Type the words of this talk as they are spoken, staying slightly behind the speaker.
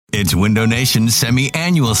It's Window Nation's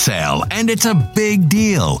semi-annual sale, and it's a big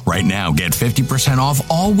deal. Right now, get 50% off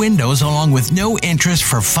all windows along with no interest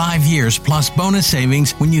for 5 years plus bonus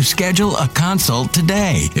savings when you schedule a consult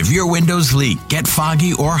today. If your windows leak, get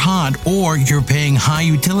foggy or hot, or you're paying high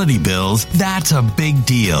utility bills, that's a big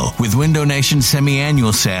deal. With Window Nation's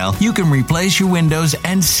semi-annual sale, you can replace your windows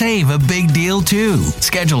and save a big deal too.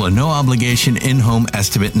 Schedule a no-obligation in-home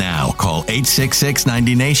estimate now. Call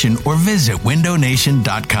 866-90NATION or visit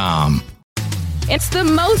windownation.com. It's the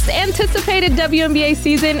most anticipated WNBA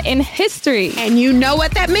season in history. And you know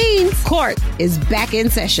what that means. Court is back in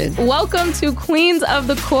session. Welcome to Queens of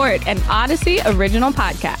the Court, an Odyssey original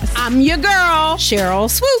podcast. I'm your girl, Cheryl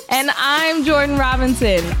Swoop. And I'm Jordan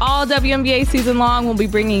Robinson. All WNBA season long, we'll be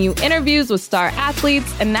bringing you interviews with star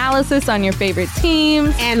athletes, analysis on your favorite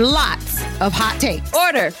teams, and lots of hot takes.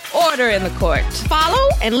 Order in the court. Follow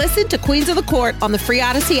and listen to Queens of the Court on the free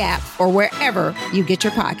Odyssey app or wherever you get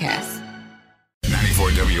your podcasts. 94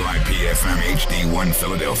 WIP FM HD1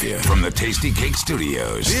 Philadelphia from the Tasty Cake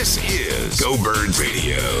Studios. This is Go Birds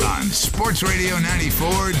Radio on Sports Radio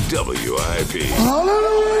 94 WIP.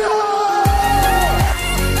 Hallelujah!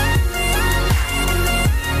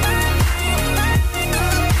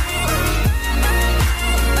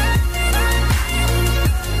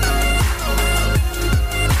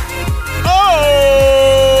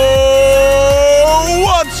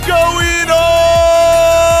 What's going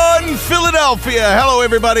on, Philadelphia? Hello,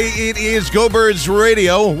 everybody. It is Go Birds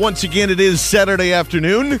Radio. Once again, it is Saturday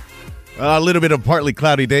afternoon. A little bit of partly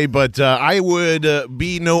cloudy day, but I would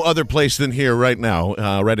be no other place than here right now,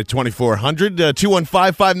 right at 2400.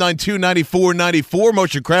 215-592-9494.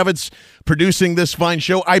 Moshe Kravitz producing this fine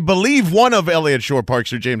show. I believe one of Elliott Shore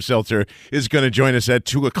Parks or James Seltzer is going to join us at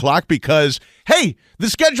 2 o'clock because, hey, the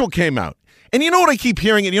schedule came out. And you know what I keep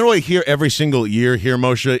hearing, and you know what I hear every single year here,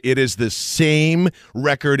 Moshe? It is the same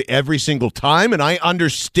record every single time, and I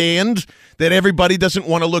understand that everybody doesn't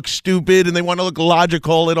want to look stupid and they want to look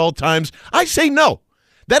logical at all times. I say no.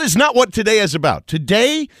 That is not what today is about.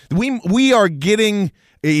 Today, we are getting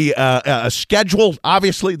a schedule,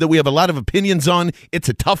 obviously, that we have a lot of opinions on. It's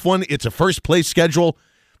a tough one. It's a first-place schedule.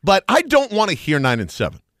 But I don't want to hear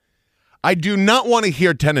 9-7. I do not want to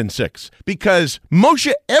hear 10-6 because,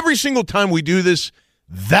 Moshe, every single time we do this,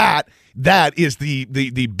 that is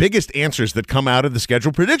the biggest answers that come out of the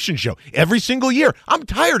schedule prediction show every single year. I'm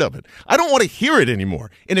tired of it. I don't want to hear it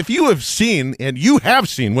anymore. And if you have seen, and you have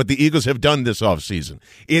seen what the Eagles have done this offseason,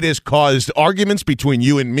 it has caused arguments between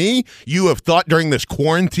you and me. You have thought during this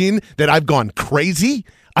quarantine that I've gone crazy.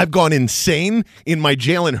 I've gone insane in my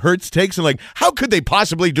Jalen Hurts takes and like, how could they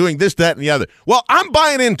possibly doing this, that, and the other? Well, I'm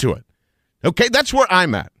buying into it. Okay, that's where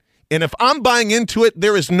I'm at. And if I'm buying into it,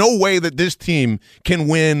 there is no way that this team can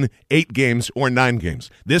win 8 games or 9 games.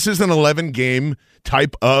 This is an 11-game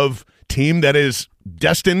type of team that is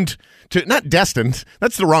destined to – not destined.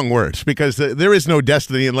 That's the wrong word because there is no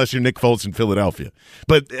destiny unless you're Nick Foles in Philadelphia.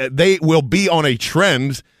 But they will be on a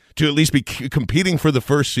trend to at least be competing for the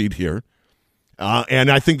first seed here. And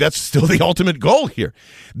I think that's still the ultimate goal here.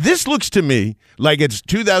 This looks to me like it's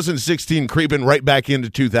 2016 creeping right back into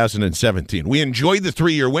 2017. We enjoyed the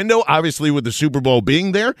 3-year window, obviously with the Super Bowl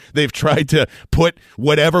being there. They've tried to put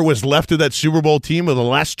whatever was left of that Super Bowl team of the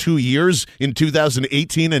last 2 years in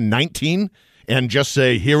 2018 and 19 and just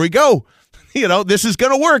say, here we go. You know, this is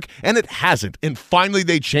going to work. And it hasn't. And finally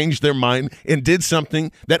they changed their mind and did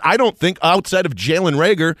something that I don't think outside of Jalen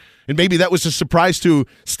Reagor, and maybe that was a surprise to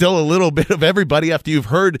still a little bit of everybody after you've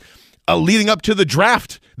heard leading up to the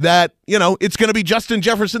draft that, you know, it's going to be Justin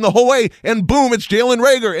Jefferson the whole way. And boom, it's Jalen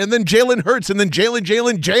Reagor and then Jalen Hurts and then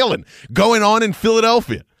Jalen going on in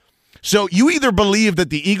Philadelphia. So you either believe that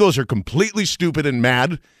the Eagles are completely stupid and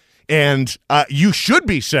mad and you should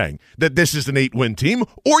be saying that this is an 8-win team,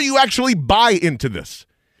 or you actually buy into this.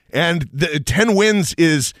 And the 10 wins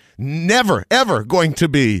is never, ever going to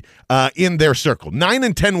be in their circle. 9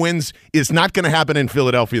 and 10 wins is not going to happen in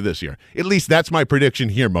Philadelphia this year. At least that's my prediction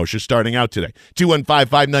here, Moshe, starting out today.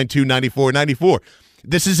 215-592-9494.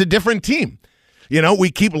 This is a different team. You know,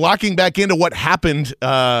 we keep locking back into what happened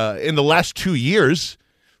in the last 2 years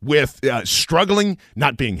with struggling,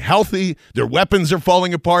 not being healthy. Their weapons are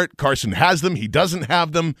falling apart. Carson has them. He doesn't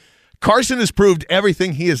have them. Carson has proved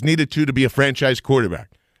everything he has needed to be a franchise quarterback.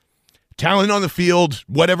 Talent on the field,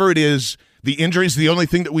 whatever it is, the injury is the only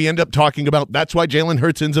thing that we end up talking about. That's why Jalen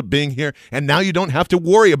Hurts ends up being here. And now you don't have to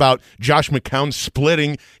worry about Josh McCown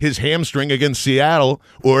splitting his hamstring against Seattle,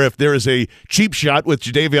 or if there is a cheap shot with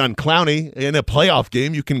Jadeveon Clowney in a playoff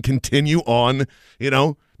game, you can continue on, you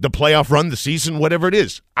know, the playoff run, the season, whatever it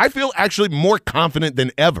is. I feel actually more confident than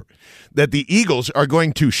ever that the Eagles are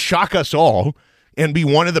going to shock us all, and be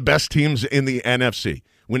one of the best teams in the NFC.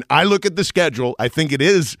 When I look at the schedule, I think it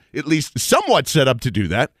is at least somewhat set up to do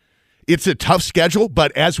that. It's a tough schedule,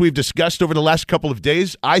 but as we've discussed over the last couple of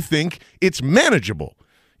days, I think it's manageable,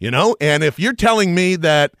 And if you're telling me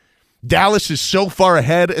that Dallas is so far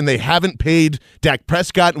ahead and they haven't paid Dak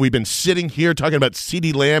Prescott, and we've been sitting here talking about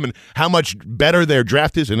CeeDee Lamb and how much better their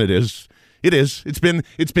draft is, and it is. It's been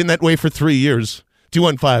that way for 3 years.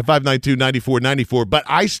 215-592-9494. But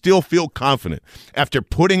I still feel confident after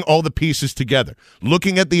putting all the pieces together,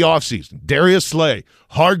 looking at the offseason, Darius Slay,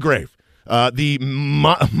 Hargrave, the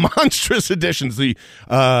monstrous additions,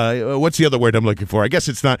 what's the other word I'm looking for? I guess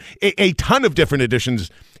it's not. A ton of different additions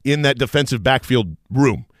in that defensive backfield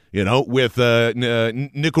room, with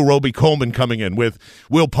Nickel Roby-Coleman coming in, with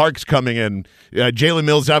Will Parks coming in. Jalen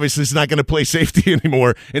Mills obviously is not going to play safety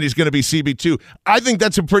anymore, and he's going to be CB2. I think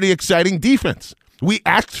that's a pretty exciting defense. We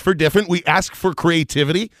asked for different. We asked for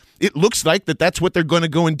creativity. It looks like that's what they're going to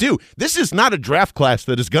go and do. This is not a draft class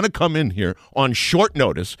that is going to come in here on short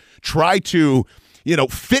notice, try to,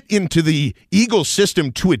 fit into the Eagles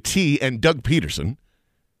system to a T and Doug Peterson.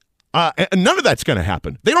 And none of that's going to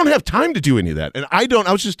happen. They don't have time to do any of that. And I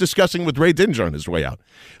was just discussing with Ray Dinger on his way out.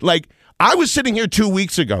 I was sitting here 2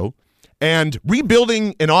 weeks ago and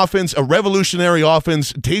rebuilding an offense, a revolutionary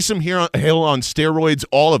offense, Taysom Hill on steroids,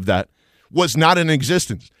 all of that was not in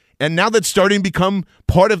existence. And now that's starting to become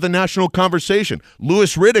part of the national conversation.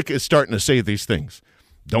 Louis Riddick is starting to say these things.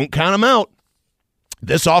 Don't count them out.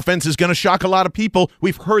 This offense is going to shock a lot of people.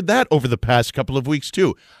 We've heard that over the past couple of weeks,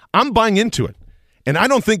 too. I'm buying into it. And I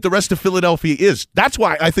don't think the rest of Philadelphia is. That's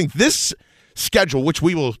why I think this schedule, which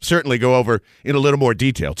we will certainly go over in a little more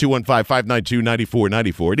detail,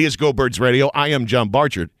 215-592-9494. It is Go Birds Radio. I am John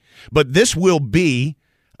Barchard. But this will be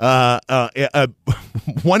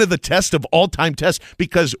one of the tests of all-time tests,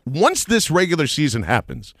 because once this regular season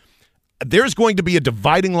happens, there's going to be a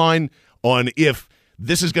dividing line on if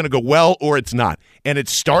this is going to go well or it's not. And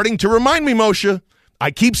it's starting to remind me, Moshe, I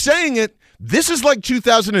keep saying it, this is like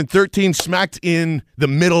 2013 smacked in the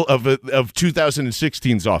middle of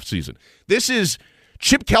 2016's offseason. This is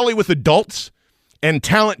Chip Kelly with adults and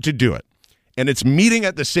talent to do it. And it's meeting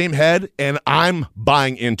at the same head, and I'm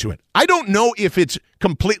buying into it. I don't know if it's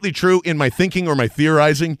completely true in my thinking or my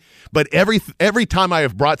theorizing, but every time I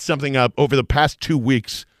have brought something up over the past 2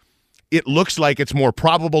 weeks, it looks like it's more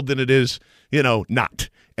probable than it is, not.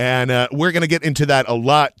 And we're going to get into that a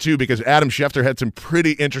lot, too, because Adam Schefter had some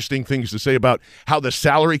pretty interesting things to say about how the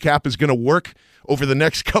salary cap is going to work over the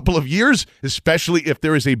next couple of years, especially if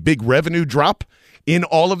there is a big revenue drop in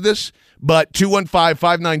all of this. But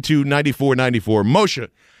 215-592-9494. Moshe,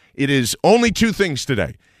 it is only two things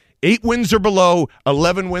today. 8 wins or below,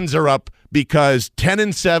 11 wins are up, because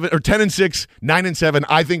 10-7 or 10-6, 9-7,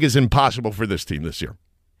 I think is impossible for this team this year.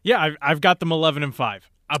 Yeah, I've got them 11-5.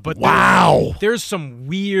 But wow, there's some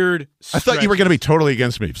weird stretches. I thought you were going to be totally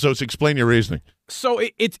against me. So explain your reasoning. So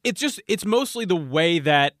it's mostly the way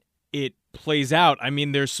that it plays out. I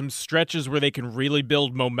mean, there's some stretches where they can really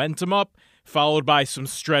build momentum up, followed by some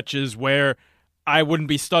stretches where I wouldn't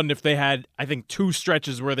be stunned if they had, I think, 2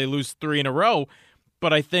 stretches where they lose 3 in a row.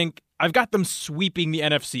 But I think I've got them sweeping the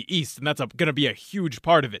NFC East, and that's going to be a huge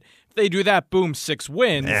part of it. If they do that, boom, 6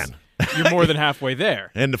 wins. Man. You're more than halfway there.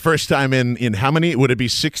 And the first time in how many? Would it be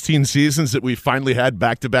 16 seasons that we finally had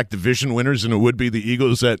back-to-back division winners, and it would be the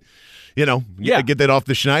Eagles that, get that off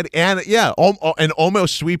the schneid? And, an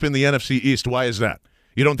almost sweep in the NFC East. Why is that?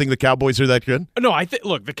 You don't think the Cowboys are that good? No,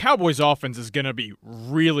 look, the Cowboys' offense is going to be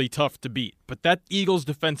really tough to beat, but that Eagles'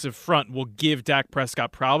 defensive front will give Dak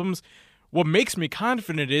Prescott problems. What makes me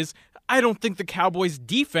confident is I don't think the Cowboys'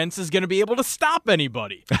 defense is going to be able to stop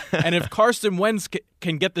anybody. And if Carson Wentz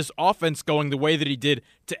can get this offense going the way that he did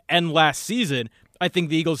to end last season, I think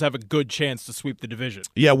the Eagles have a good chance to sweep the division.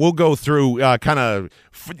 Yeah, we'll go through kind of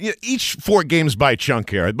each 4 games by chunk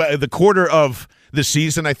here. By the quarter of the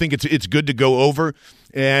season, I think it's good to go over.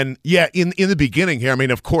 And, yeah, in the beginning here, I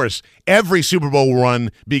mean, of course, every Super Bowl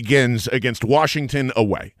run begins against Washington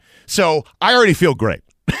away. So I already feel great.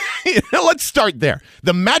 Let's start there.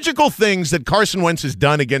 The magical things that Carson Wentz has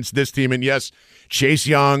done against this team, and yes, Chase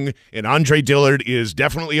Young and Andre Dillard is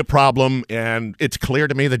definitely a problem, and it's clear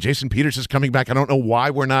to me that Jason Peters is coming back. I don't know why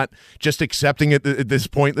we're not just accepting it at this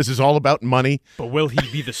point. This is all about money. But will he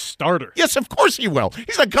be the starter? Yes, of course he will.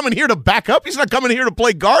 He's not coming here to back up. He's not coming here to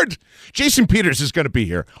play guard. Jason Peters is going to be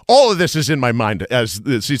here. All of this is in my mind as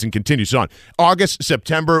the season continues on. August,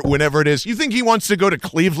 September, whenever it is. You think he wants to go to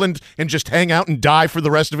Cleveland and just hang out and die for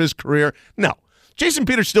the rest of his career? No. Jason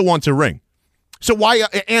Peters still wants a ring. So why?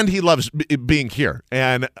 And he loves being here.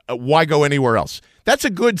 And why go anywhere else? That's a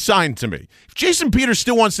good sign to me. If Jason Peters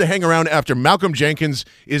still wants to hang around after Malcolm Jenkins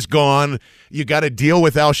is gone, you got to deal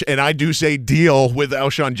with and I do say deal with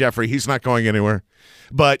Alshon Jeffrey. He's not going anywhere.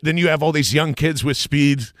 But then you have all these young kids with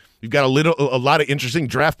speed. You've got a lot of interesting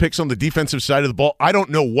draft picks on the defensive side of the ball. I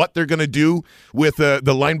don't know what they're going to do with the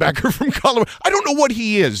linebacker from Colorado. I don't know what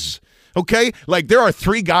he is. Okay? Like, there are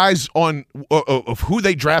 3 guys on of who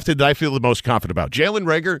they drafted that I feel the most confident about. Jalen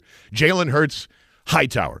Reagor, Jalen Hurts,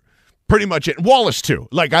 Hightower. Pretty much it. Wallace, too.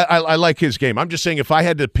 Like, I like his game. I'm just saying if I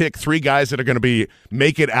had to pick 3 guys that are going to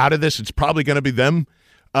make it out of this, it's probably going to be them.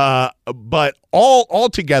 But all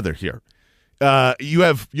together here, you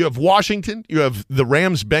have Washington, you have the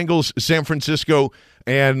Rams, Bengals, San Francisco,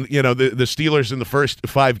 and, the Steelers in the first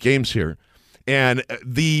 5 games here. And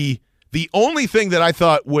the only thing that I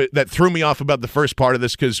thought that threw me off about the first part of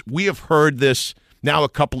this, because we have heard this now a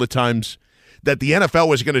couple of times, that the NFL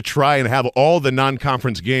was going to try and have all the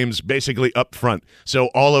non-conference games basically up front.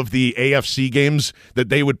 So all of the AFC games that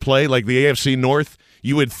they would play, like the AFC North,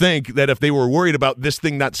 you would think that if they were worried about this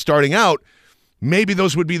thing not starting out, maybe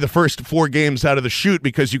those would be the first 4 games out of the chute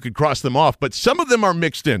because you could cross them off. But some of them are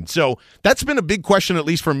mixed in. So that's been a big question, at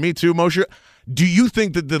least for me too, Moshe. Do you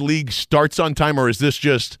think that the league starts on time, or is this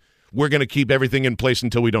just we're going to keep everything in place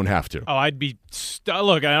until we don't have to? Oh, I'd be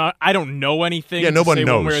look, I don't know anything no one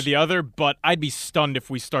knows one way or the other, but I'd be stunned if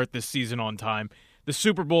we start this season on time. The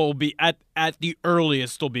Super Bowl will be at the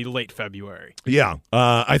earliest will be late February. Yeah,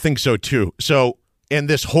 I think so too. So, and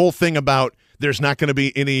this whole thing about there's not going to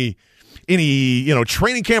be any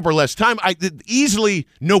training camp or less time. Easily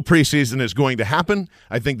no preseason is going to happen.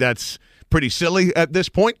 I think that's pretty silly at this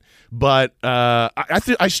point. But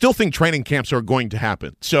I still think training camps are going to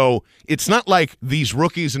happen. So it's not like these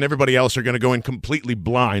rookies and everybody else are going to go in completely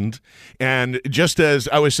blind. And just as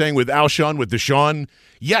I was saying with Alshon, with Deshaun,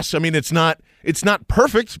 yes, I mean, it's not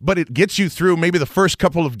perfect, but it gets you through maybe the first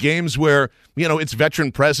couple of games where, it's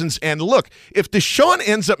veteran presence. And look, if Deshaun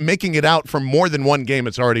ends up making it out for more than 1 game,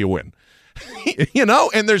 it's already a win.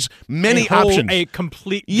 And there's many options. A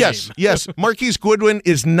complete game. Yes. Marquise Goodwin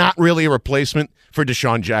is not really a replacement for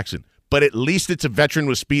Deshaun Jackson, but at least it's a veteran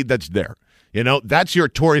with speed that's there. That's your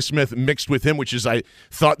Torrey Smith mixed with him, which is, I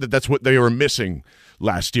thought that's what they were missing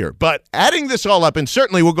last year. But adding this all up, and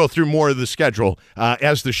certainly we'll go through more of the schedule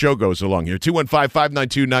as the show goes along here.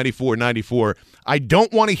 215-592-9494. I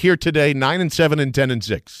don't want to hear today 9-7 and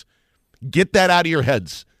 10-6. Get that out of your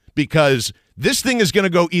heads, because this thing is going to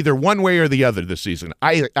go either one way or the other this season.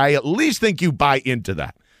 I at least think you buy into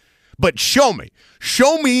that. But show me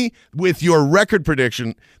with your record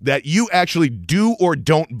prediction that you actually do or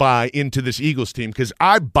don't buy into this Eagles team, because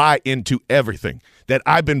I buy into everything that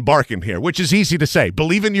I've been barking here, which is easy to say.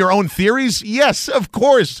 Believe in your own theories? Yes, of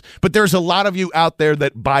course. But there's a lot of you out there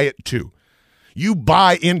that buy it too. You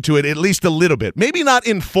buy into it at least a little bit. Maybe not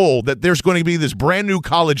in full, that there's going to be this brand new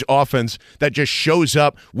college offense that just shows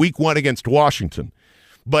up week 1 against Washington.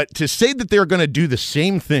 But to say that they're going to do the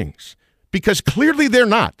same things, because clearly they're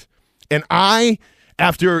not. And I,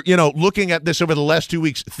 after, looking at this over the last 2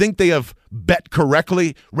 weeks, think they have bet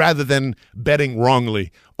correctly rather than betting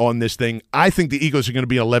wrongly on this thing. I think the Eagles are going to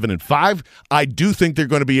be 11-5. I do think they're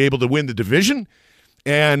going to be able to win the division.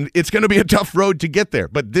 And it's going to be a tough road to get there.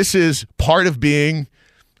 But this is part of being,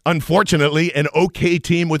 unfortunately, an okay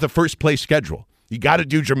team with a first-place schedule. You got to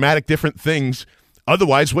do dramatic different things.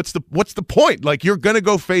 Otherwise, what's the point? Like, you're going to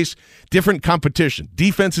go face different competition.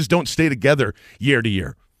 Defenses don't stay together year to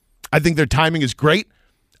year. I think their timing is great.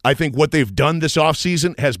 I think what they've done this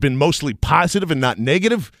offseason has been mostly positive and not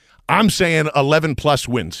negative. I'm saying 11-plus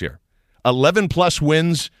wins here. 11-plus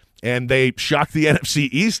wins, and they shock the NFC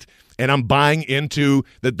East. And I'm buying into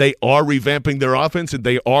that they are revamping their offense, and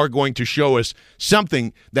they are going to show us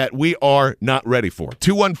something that we are not ready for.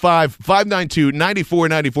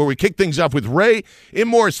 215-592-9494. We kick things off with Ray in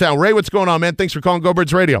Morristown. Ray, what's going on, man? Thanks for calling Go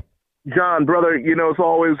Birds Radio. John, brother, it's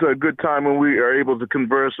always a good time when we are able to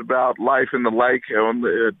converse about life and the like on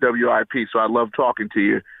the WIP, so I love talking to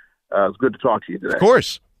you. It's good to talk to you today. Of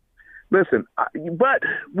course. Listen, but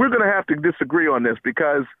we're going to have to disagree on this,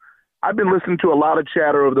 because I've been listening to a lot of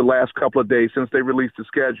chatter over the last couple of days since they released the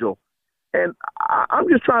schedule. And I'm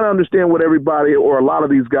just trying to understand what everybody, or a lot of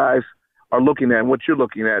these guys, are looking at, and what you're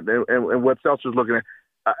looking at, and what Seltzer's looking at.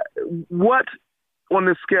 What on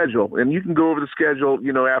this schedule, and you can go over the schedule,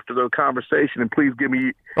 after the conversation, and please give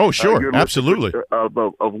me your absolutely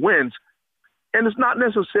of wins. And it's not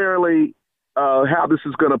necessarily how this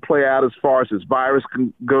is going to play out as far as this virus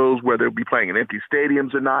goes, whether they'll be playing in empty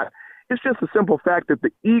stadiums or not. It's just a simple fact that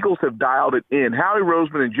the Eagles have dialed it in. Howie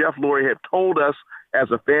Roseman and Jeff Lurie have told us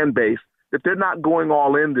as a fan base that they're not going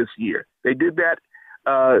all in this year. They did that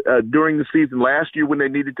during the season last year when they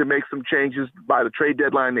needed to make some changes by the trade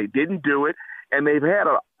deadline. They didn't do it, and they've had,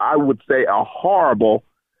 I would say, a horrible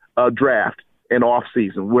draft and off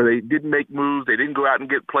season where they didn't make moves. They didn't go out and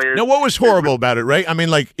get players. Now, what was horrible about it, right? I mean,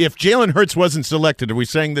 like, if Jalen Hurts wasn't selected, are we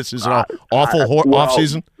saying this is an awful off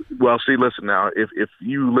season? Well, see, listen now. If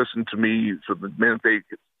you listen to me, so the minute they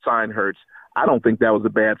sign Hurts, I don't think that was a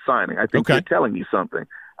bad signing. I think they're telling you something.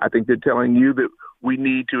 I think they're telling you that we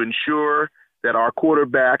need to ensure that our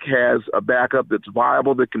quarterback has a backup that's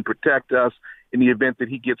viable, that can protect us in the event that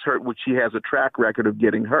he gets hurt, which he has a track record of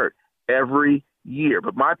getting hurt every year.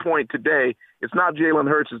 But my point today, it's not Jalen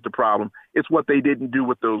Hurts is the problem. It's what they didn't do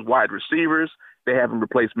with those wide receivers. They haven't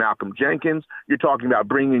replaced Malcolm Jenkins. You're talking about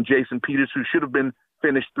bringing in Jason Peters, who should have been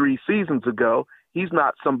finished 3 seasons ago. He's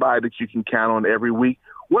not somebody that you can count on every week.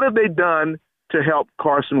 What have they done to help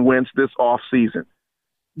Carson Wentz this offseason?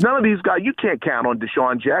 None of these guys. You can't count on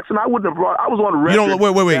Deshaun Jackson. I wouldn't have brought. I was on record.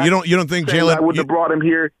 Wait. You don't think Jalen? I wouldn't have brought him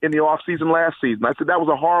here in the offseason last season. I said that was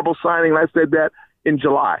a horrible signing, and I said that in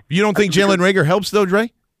July. You don't think Jalen Reagor helps though,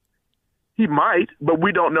 Dre? He might, but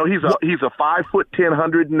we don't know. He's a 5'10",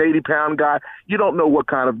 180-pound guy. You don't know what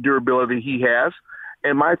kind of durability he has.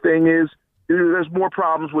 And my thing is, there's more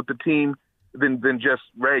problems with the team than just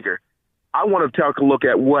Reagor. I want to take a look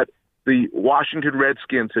at what the Washington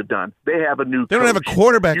Redskins have done. They have a new They don't coach. have a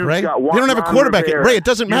quarterback, Ray. They don't have a quarterback. Ray, it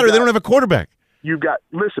doesn't matter. They don't have a quarterback. You have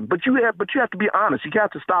to be honest. You have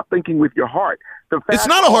to stop thinking with your heart. It's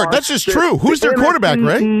not a heart. That's just true. Who's their quarterback,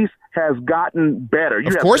 Ray? East has gotten better.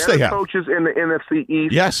 Of course they have. Coaches in the NFC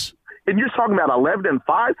East. Yes. And you're talking about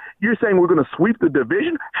 11-5. You're saying we're going to sweep the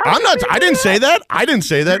division? I'm not. I didn't say that.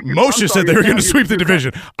 Moshe said they were going to sweep the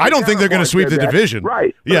division. I don't think they're going to sweep the division.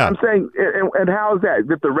 Right. Yeah. But I'm saying, and how is that?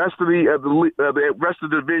 That the rest of the rest of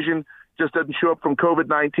the division just doesn't show up from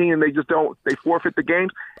COVID-19, and they forfeit the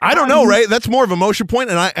games? I don't know, Ray. That's more of a Moshe point,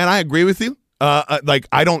 and I agree with you.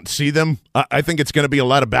 I don't see them. I think it's going to be a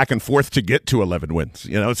lot of back and forth to get to 11 wins.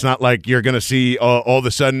 You know, it's not like you're going to see all of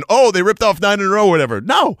a sudden, they ripped off 9 in a row or whatever.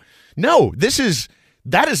 No,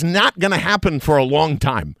 that is not going to happen for a long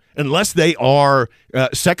time unless they are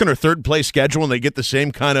second or third place schedule and they get the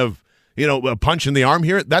same kind of, a punch in the arm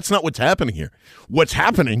here. That's not what's happening here. What's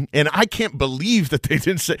happening, and I can't believe that they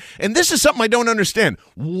didn't say, and this is something I don't understand.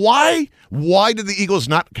 Why did the Eagles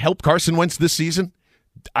not help Carson Wentz this season?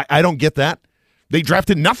 I don't get that. They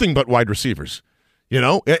drafted nothing but wide receivers,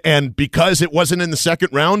 and because it wasn't in the second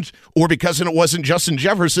round or because it wasn't Justin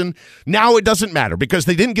Jefferson, now it doesn't matter because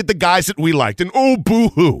they didn't get the guys that we liked, and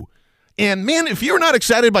boo-hoo. And, man, if you're not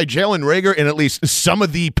excited by Jalen Reagor and at least some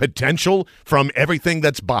of the potential from everything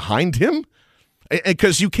that's behind him,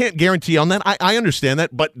 because you can't guarantee on that, I understand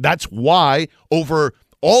that, but that's why over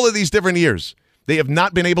all of these different years, they have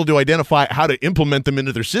not been able to identify how to implement them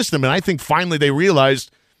into their system, and I think finally they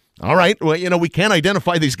realized, all right, well, we can't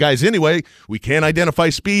identify these guys anyway. We can't identify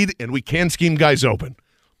speed, and we can scheme guys open.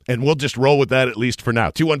 And we'll just roll with that at least for now.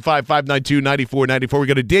 215-592-9494. We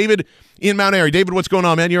go to David in Mount Airy. David, what's going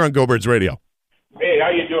on, man? You're on Go Birds Radio. Hey, how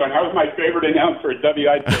you doing? How's my favorite announcer at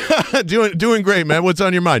WIP? Doing great, man. What's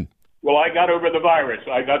on your mind? Well, I got over the virus.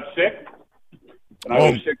 I got sick, and I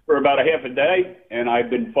was sick for about a half a day, and I've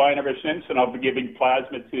been fine ever since, and I'll be giving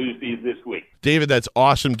plasma Tuesdays this week. David, that's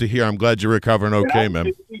awesome to hear. I'm glad you're recovering okay, man.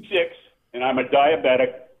 I'm 66, and I'm a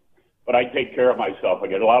diabetic, but I take care of myself. I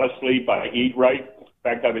get a lot of sleep. I eat right.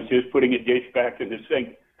 In fact, I was just putting a dish back in the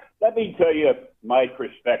sink. Let me tell you my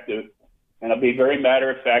perspective, and I'll be very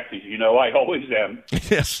matter-of-fact, as you know, I always am.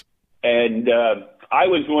 Yes. And I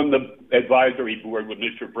was on the advisory board when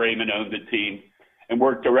Mr. Brayman owned the team and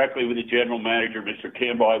worked directly with the general manager, Mr.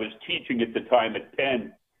 Campbell. I was teaching at the time at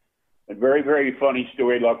Penn. A very, very funny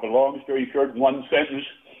story. Like a long story short, one sentence.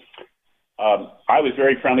 I was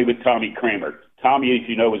very friendly with Tommy Kramer. Tommy, as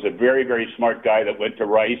you know, was a very, very smart guy that went to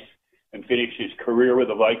Rice and finished his career with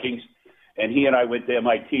the Vikings. And he and I went to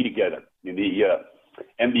MIT together in the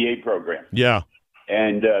MBA program. Yeah.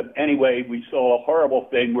 And anyway, we saw a horrible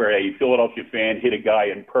thing where a Philadelphia fan hit a guy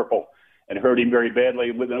in purple and hurt him very badly.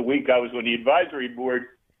 And within a week, I was on the advisory board.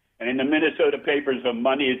 And in the Minnesota papers on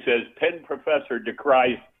Monday, it says, Penn professor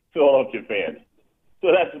decries Philadelphia fans.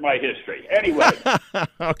 So that's my history. Anyway,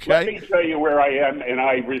 okay. Let me tell you where I am, and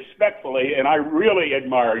I respectfully, and I really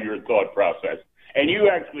admire your thought process. And you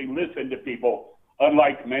actually listen to people,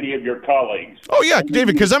 unlike many of your colleagues. Oh, yeah,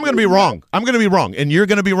 David, because I'm going to be wrong. I'm going to be wrong, and you're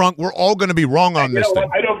going to be wrong. We're all going to be wrong on this thing.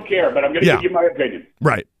 I don't care, but I'm going to give you my opinion.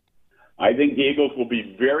 Right. I think the Eagles will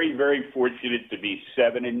be very, very fortunate to be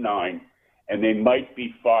 7-9, and they might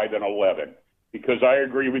be 5-11, because I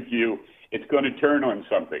agree with you. It's going to turn on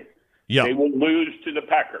something. Yeah. They will lose to the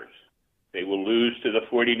Packers. They will lose to the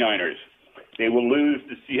 49ers. They will lose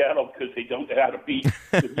to Seattle because they don't know how to beat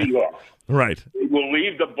the Seahawks. Right. They will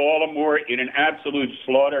leave the Baltimore in an absolute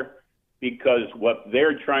slaughter because what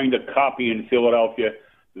they're trying to copy in Philadelphia,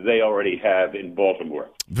 they already have in Baltimore.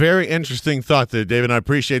 Very interesting thought there, David. I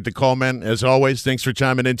appreciate the call, man. As always, thanks for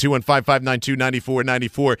chiming in.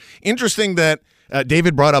 215-592-9494. Interesting that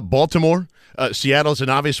David brought up Baltimore. Seattle's an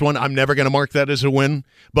obvious one. I'm never going to mark that as a win.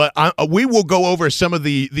 But we will go over some of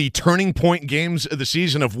the turning point games of the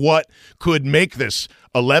season of what could make this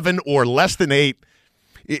 11 or less than 8.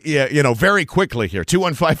 Yeah, very quickly here.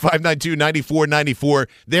 215-592-9494.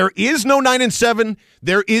 There is no 9-7.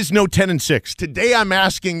 There is no 10-6. Today I'm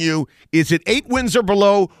asking you, is it 8 wins or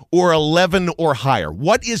below or 11 or higher?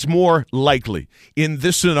 What is more likely in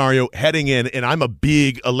this scenario heading in? And I'm a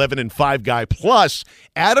big 11-5 guy. Plus,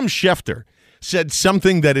 Adam Schefter said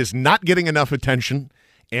something that is not getting enough attention,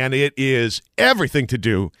 and it is everything to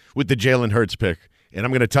do with the Jalen Hurts pick. And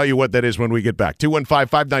I'm going to tell you what that is when we get back.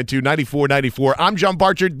 215-592-9494. I'm John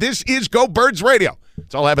Barchard. This is Go Birds Radio.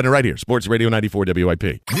 It's all happening right here. Sports Radio 94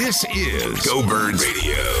 WIP. This is Go Birds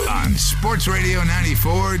Radio on Sports Radio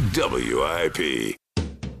 94 WIP.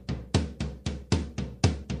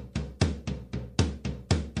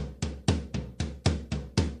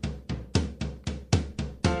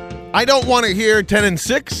 I don't want to hear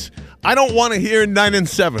 10-6. I don't want to hear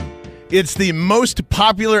 9-7. It's the most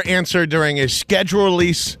popular answer during a schedule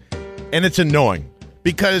release, and it's annoying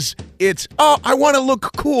because it's, I want to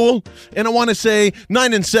look cool, and I want to say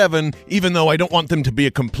 9-7, even though I don't want them to be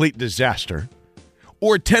a complete disaster.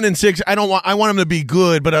 Or 10-6, I want them to be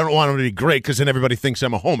good, but I don't want them to be great because then everybody thinks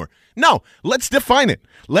I'm a homer. No, let's define it.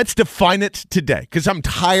 Let's define it today because I'm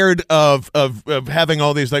tired of having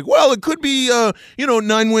all these well, it could be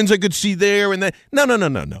 9 wins I could see there and that.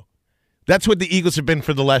 No. That's what the Eagles have been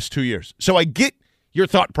for the last 2 years. So I get your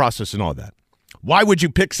thought process and all that. Why would you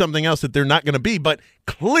pick something else that they're not going to be? But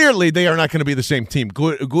clearly they are not going to be the same team.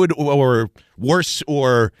 Good or worse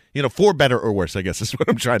or, for better or worse, I guess is what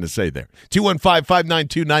I'm trying to say there.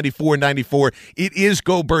 215-592-9494. It is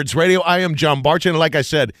Go Birds Radio. I am John Barchard. And like I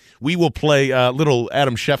said, we will play little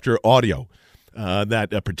Adam Schefter audio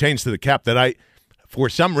that pertains to the cap that I... For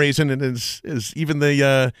some reason, and as even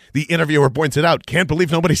the interviewer points it out, can't believe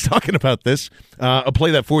nobody's talking about this. I'll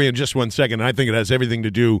play that for you in just 1 second. I think it has everything to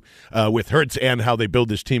do with Hurts and how they build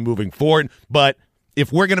this team moving forward. But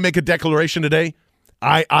if we're going to make a declaration today,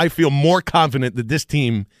 I feel more confident that this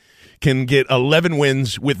team can get 11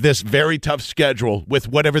 wins with this very tough schedule with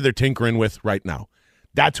whatever they're tinkering with right now.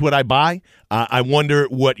 That's what I buy. I wonder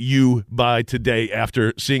what you buy today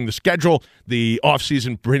after seeing the schedule, the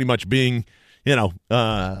offseason pretty much being...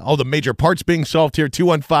 all the major parts being solved here.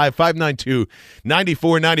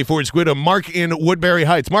 215-592-9494. It's good to Mark in Woodbury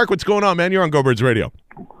Heights. Mark, what's going on, man? You're on Go Birds Radio.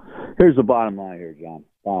 Here's the bottom line here, John.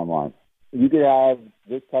 Bottom line. You could have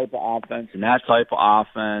this type of offense and that type of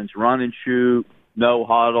offense, run and shoot, no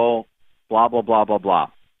huddle, blah, blah, blah, blah,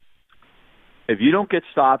 blah. If you don't get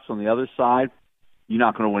stops on the other side, you're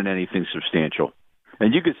not going to win anything substantial.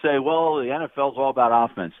 And you could say, well, the NFL's all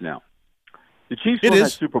about offense now. The Chiefs won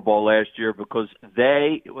that Super Bowl last year because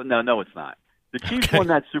no, it's not. The Chiefs won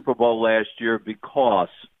that Super Bowl last year because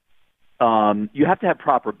you have to have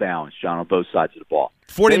proper balance, John, on both sides of the ball.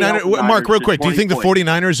 49ers, Mark, real quick, do you think the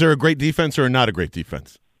 49ers are a great defense or not a great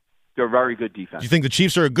defense? They're a very good defense. Do you think the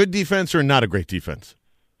Chiefs are a good defense or not a great defense?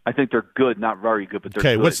 I think they're good, not very good, but they're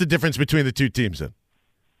good. Okay, what's the difference between the two teams then?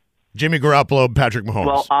 Jimmy Garoppolo, Patrick Mahomes.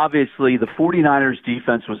 Well, obviously, the 49ers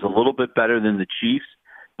defense was a little bit better than the Chiefs.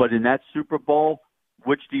 But in that Super Bowl,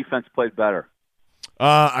 which defense played better?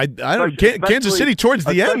 I don't. Kansas City towards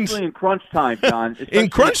the end, especially in crunch time, John. In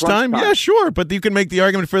crunch time, yeah, sure. But you can make the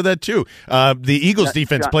argument for that too. The Eagles'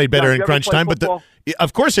 defense played better in crunch time, football? But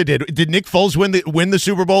of course they did. Did Nick Foles win the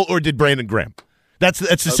Super Bowl, or did Brandon Graham? That's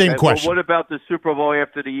the same question. Well, what about the Super Bowl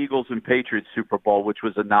after the Eagles and Patriots Super Bowl, which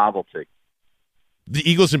was a novelty? The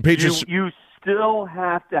Eagles and Patriots. You still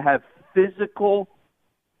have to have physical,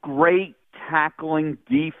 great tackling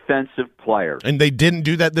defensive players. And they didn't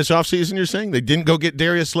do that this offseason, you're saying? They didn't go get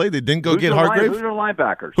Darius Slay? They didn't go get Hargrave? Who's their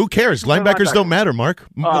linebackers? Who cares? Linebackers don't matter, Mark.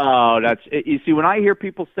 Oh, you see, when I hear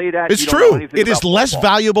people say that, it's true. It is less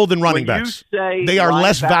valuable than running backs. They are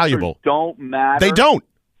less valuable. Don't matter. They don't.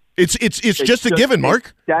 It's just a given,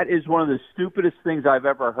 Mark. That is one of the stupidest things I've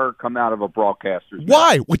ever heard come out of a broadcaster.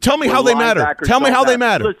 Why? Well, tell me how they matter. Tell me how they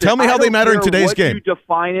matter. Listen, tell me how they matter in today's game. You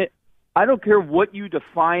define it. I don't care what you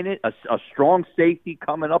define it. A strong safety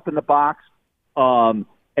coming up in the box. Okay.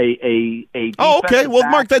 Well,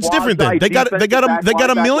 Mark, that's different then. They got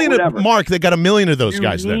a million. Mark, they got a million of those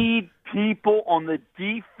guys there. You need people on the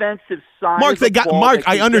defensive side. Mark, of the they got ball Mark. that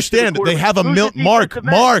can I get to understand. the They have a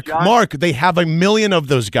quarterback. Mark. They have a million of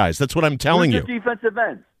those guys. That's what I'm telling Who's you. the defensive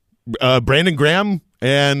end? Brandon Graham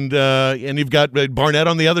and you've got Barnett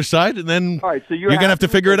on the other side, and then All right, so you're gonna have to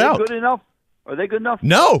figure it out. Good enough? Are they good enough?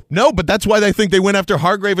 No, but that's why I think they went after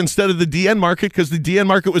Hargrave instead of the DN market, because the DN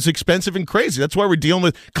market was expensive and crazy. That's why we're dealing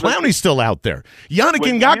with Clowney's still out there. Yannick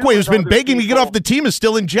Ngakoue, who's been begging to get off the team, is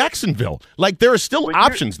still in Jacksonville. Like, there are still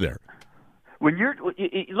options there. When you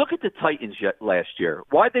look at the Titans last year,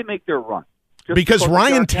 why'd they make their run? Just Because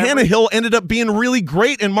Ryan John Cameron? Tannehill ended up being really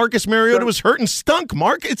great, and Marcus Mariota was hurt and stunk,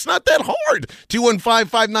 Mark. It's not that hard.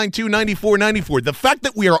 215-592-9494. The fact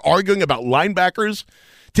that we are arguing about linebackers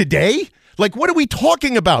today, like, what are we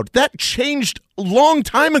talking about? That changed a long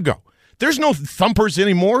time ago. There's no thumpers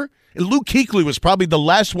anymore. And Luke Kuechly was probably the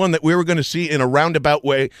last one that we were going to see in a roundabout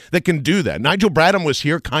way that can do that. Nigel Bradham was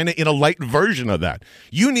here kind of in a light version of that.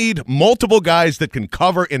 You need multiple guys that can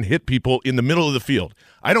cover and hit people in the middle of the field.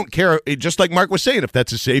 I don't care, just like Mark was saying, if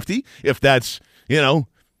that's a safety, if that's,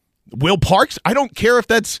 Will Parks. I don't care if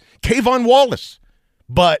that's Kayvon Wallace.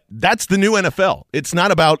 But that's the new NFL. It's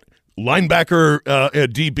not about linebacker,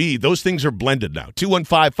 DB. Those things are blended now.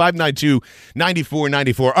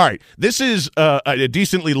 215-592-9494. All right, this is a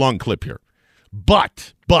decently long clip here.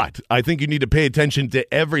 But I think you need to pay attention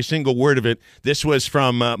to every single word of it. This was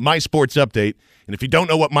from My Sports Update. And if you don't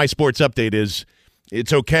know what My Sports Update is,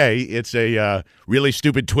 it's okay. It's a really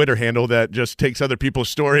stupid Twitter handle that just takes other people's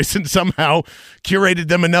stories and somehow curated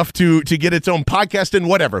them enough to get its own podcast and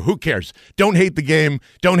whatever. Who cares? Don't hate the game.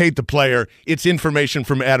 Don't hate the player. It's information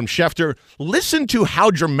from Adam Schefter. Listen to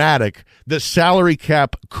how dramatic the salary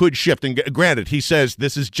cap could shift. And granted, he says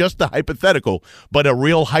this is just a hypothetical, but a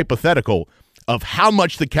real hypothetical of how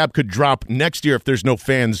much the cap could drop next year if there's no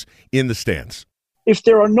fans in the stands. If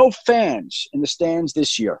there are no fans in the stands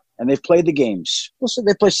this year and they've played the games, let's say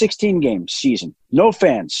they play 16 games season, no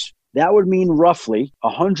fans, that would mean roughly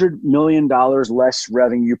 $100 million less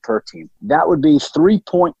revenue per team. That would be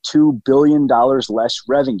 $3.2 billion less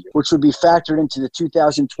revenue, which would be factored into the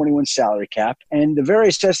 2021 salary cap. And the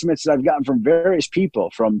various estimates that I've gotten from various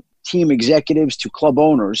people, from team executives to club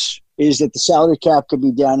owners, is that the salary cap could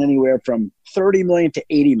be down anywhere from $30 million to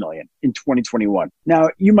 $80 million in 2021. Now,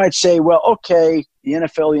 you might say, well, okay, the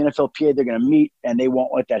NFL, the NFLPA, they're going to meet and they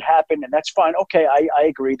won't let that happen. And that's fine. Okay, I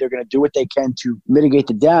agree. They're going to do what they can to mitigate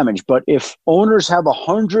the damage. But if owners have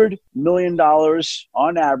 $100 million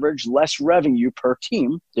on average less revenue per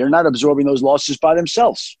team, they're not absorbing those losses by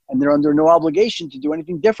themselves. And they're under no obligation to do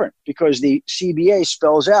anything different, because the CBA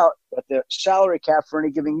spells out that the salary cap for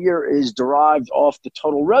any given year is derived off the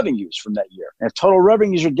total revenues from that year. And if total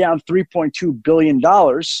revenues are down $3.2 billion,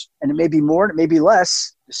 and it may be more and it may be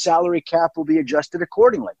less, the salary cap will be adjusted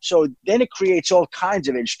accordingly. So then it creates all kinds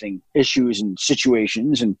of interesting issues and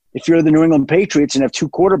situations. And if you're the New England Patriots and have two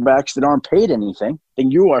quarterbacks that aren't paid anything, then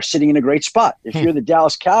you are sitting in a great spot. If you're the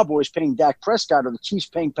Dallas Cowboys paying Dak Prescott, or the Chiefs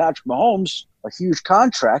paying Patrick Mahomes a huge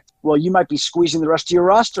contract, well, you might be squeezing the rest of your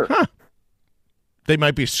roster. They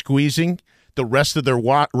might be squeezing the rest of their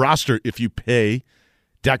roster if you pay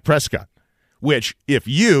Dak Prescott, which, if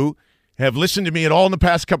you have listened to me at all in the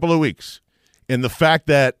past couple of weeks, and the fact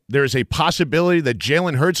that there's a possibility that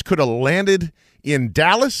Jalen Hurts could have landed in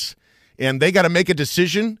Dallas, and they got to make a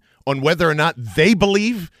decision on whether or not they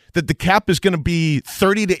believe that the cap is going to be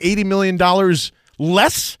 $30 to $80 million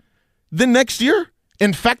less than next year,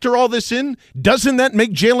 and factor all this in, doesn't that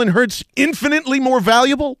make Jalen Hurts infinitely more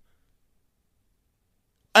valuable?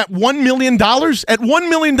 At $1 million? At $1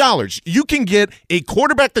 million, you can get a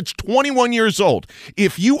quarterback that's 21 years old.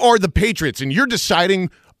 If you are the Patriots and you're deciding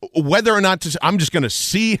whether or not to, I'm just going to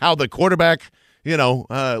see how the quarterback,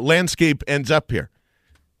 landscape ends up here.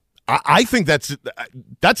 I think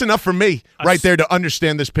that's enough for me right there to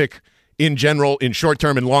understand this pick in general, in short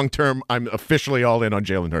term and long term. I'm officially all in on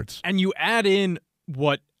Jalen Hurts. And you add in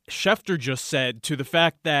what Schefter just said to the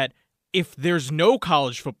fact that if there's no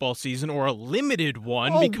college football season, or a limited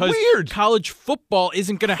one, because college football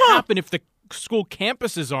isn't going to happen if the school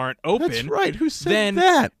campuses aren't open. That's right. Who said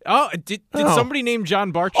that? Oh, did somebody named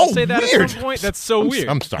John Bartsch say that at some point? That's so weird.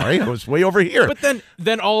 I'm sorry. I was way over here. But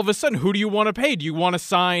then all of a sudden, who do you want to pay? Do you want to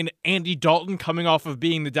sign Andy Dalton, coming off of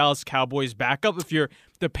being the Dallas Cowboys backup? If you're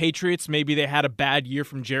the Patriots, maybe they had a bad year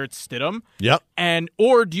from Jarrett Stidham. Yep.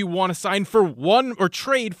 Or do you want to sign for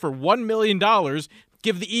trade for $1 million,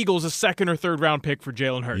 give the Eagles a second or third round pick for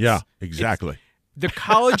Jalen Hurts? Yeah, exactly. The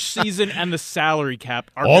college season and the salary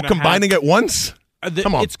cap are all combining at once?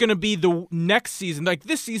 Come on. It's going to be the next season. Like,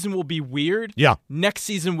 this season will be weird. Yeah. Next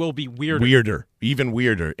season will be weirder. Weirder. Even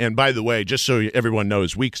weirder. And by the way, just so everyone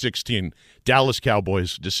knows, Week 16, Dallas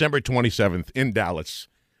Cowboys, December 27th in Dallas.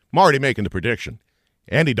 I'm already making the prediction.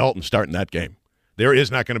 Andy Dalton starting that game. There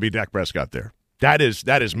is not going to be Dak Prescott there. That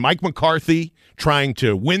is Mike McCarthy trying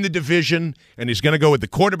to win the division, and he's going to go with the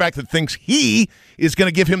quarterback that thinks he is going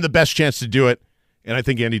to give him the best chance to do it. And I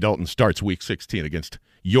think Andy Dalton starts Week 16 against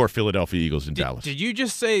your Philadelphia Eagles in Dallas. Did you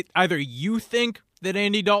just say either you think that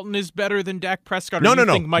Andy Dalton is better than Dak Prescott? No. Or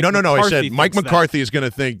No. I said Mike McCarthy that? is going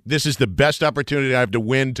to think this is the best opportunity I have to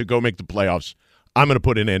win to go make the playoffs. I'm going to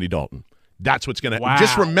put in Andy Dalton. That's what's going to happen.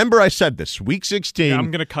 Just remember I said this. Week 16. Yeah, I'm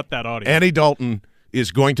going to cut that audio. Andy Dalton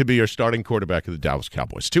is going to be your starting quarterback of the Dallas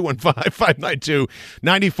Cowboys.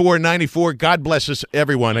 215-592-9494. God bless us,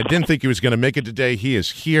 everyone. I didn't think he was going to make it today. He is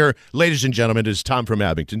here. Ladies and gentlemen, it is Tom from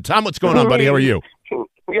Abington. Tom, what's going on, buddy? How are you?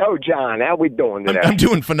 Yo, John, how we doing today? I'm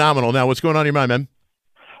doing phenomenal. Now, what's going on in your mind, man?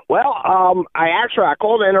 Well, I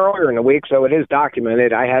called in earlier in the week, so it is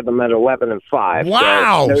documented. I had them at 11-5.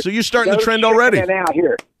 Wow! So you're starting the trend already. Out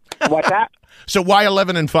here. What's that? So why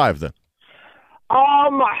 11-5 then?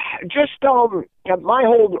 My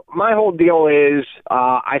whole deal is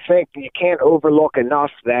I think you can't overlook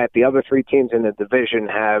enough that the other three teams in the division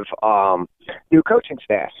have new coaching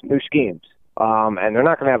staffs, new schemes, and they're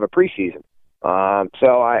not going to have a preseason.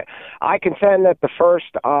 So I contend that the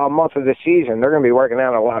first month of the season they're going to be working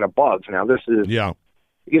out a lot of bugs. Now this is the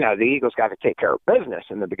Eagles got to take care of business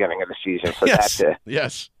in the beginning of the season for that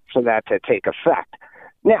to take effect.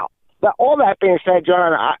 Now. All that being said,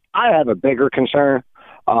 John, I have a bigger concern.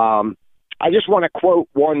 I just want to quote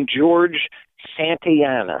one George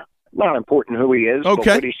Santayana. Not important who he is, but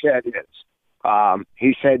what he said is,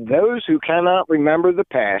 he said, those who cannot remember the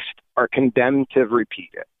past are condemned to repeat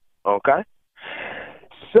it. Okay?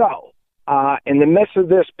 So, in the midst of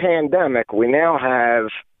this pandemic, we now have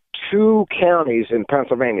two counties in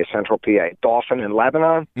Pennsylvania, Central PA, Dauphin and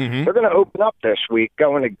Lebanon. Mm-hmm. They're going to open up this week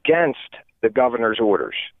going against the governor's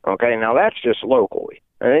orders. Okay, now that's just locally.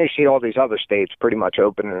 And then you see all these other states pretty much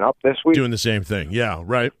opening up this week. Doing the same thing, yeah,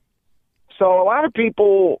 right. So a lot of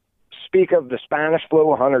people speak of the Spanish flu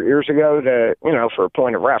 100 years ago for a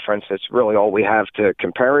point of reference. It's really all we have to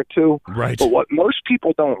compare it to. Right. But what most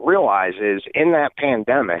people don't realize is in that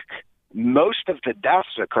pandemic, most of the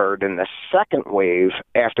deaths occurred in the second wave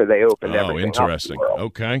after they opened everything up. Oh, interesting.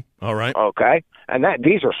 Okay, all right. Okay, and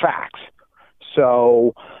these are facts.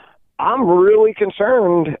 So I'm really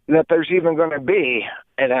concerned that there's even going to be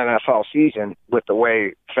an NFL season with the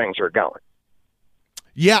way things are going.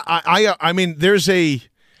 Yeah, I mean, there's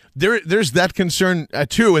that concern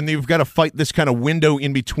too, and you've got to fight this kind of window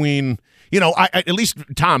in between. At least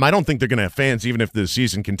Tom, I don't think they're going to have fans even if the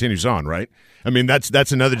season continues on, right? I mean,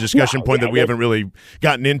 that's another discussion point that we haven't really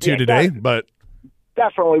gotten into today, but.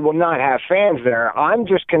 Definitely will not have fans there. I'm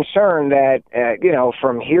just concerned that,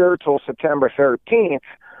 from here till September 13th,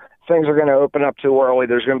 things are going to open up too early.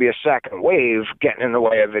 There's going to be a second wave getting in the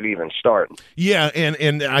way of it even starting. Yeah,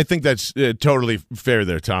 and I think that's totally fair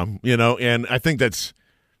there, Tom. And I think that's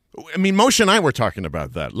 – I mean, Moshe and I were talking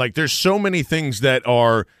about that. Like, there's so many things that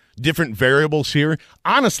are different variables here.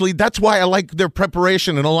 Honestly, that's why I like their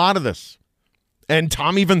preparation in a lot of this. And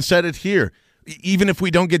Tom even said it here. Even if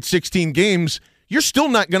we don't get 16 games, you're still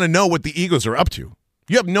not going to know what the Eagles are up to.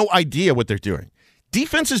 You have no idea what they're doing.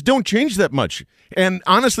 Defenses don't change that much. And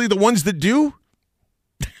honestly, the ones that do,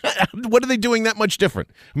 what are they doing that much different?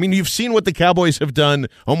 I mean, you've seen what the Cowboys have done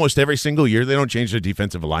almost every single year. They don't change their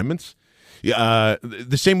defensive alignments.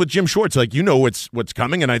 The same with Jim Schwartz. Like, what's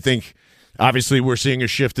coming, and I think obviously we're seeing a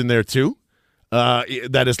shift in there too.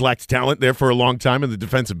 That has lacked talent there for a long time in the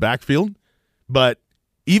defensive backfield. But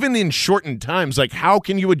even in shortened times, like, how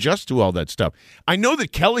can you adjust to all that stuff? I know the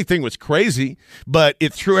Kelly thing was crazy, but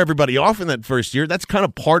it threw everybody off in that first year. That's kind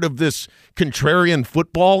of part of this contrarian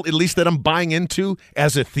football, at least that I'm buying into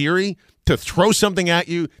as a theory, to throw something at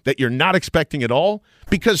you that you're not expecting at all.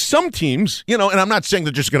 Because some teams, and I'm not saying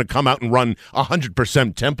they're just going to come out and run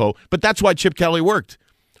 100% tempo, but that's why Chip Kelly worked.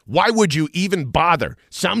 Why would you even bother?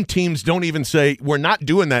 Some teams don't even say, we're not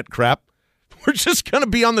doing that crap. We're just going to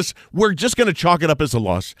be on this. We're just going to chalk it up as a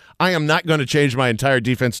loss. I am not going to change my entire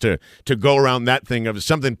defense to go around that thing of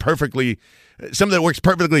something that works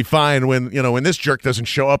perfectly fine when this jerk doesn't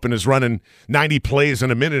show up and is running 90 plays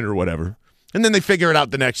in a minute or whatever. And then they figure it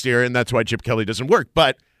out the next year, and that's why Chip Kelly doesn't work.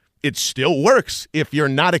 But it still works if you're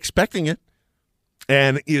not expecting it.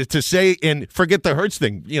 And to say, and forget the Hurts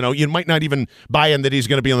thing, you might not even buy in that he's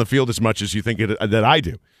going to be on the field as much as you think that I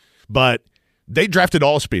do. But they drafted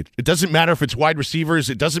all speed. It doesn't matter if it's wide receivers.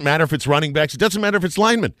 It doesn't matter if it's running backs. It doesn't matter if it's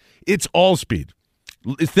linemen. It's all speed.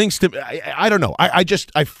 things to I don't know. I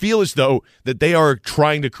feel as though that they are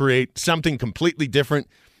trying to create something completely different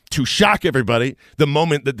to shock everybody the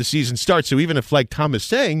moment that the season starts. So even if, like Tom is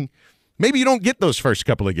saying, maybe you don't get those first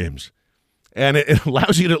couple of games, and it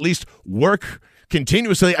allows you to at least work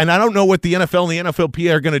continuously. And I don't know what the NFL and the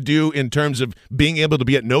NFLPA are going to do in terms of being able to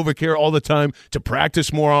be at NovaCare all the time, to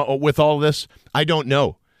practice more with all this. I don't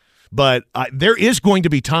know. But there is going to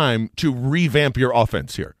be time to revamp your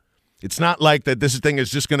offense here. It's not like that this thing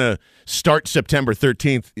is just going to start September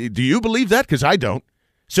 13th. Do you believe that? Because I don't.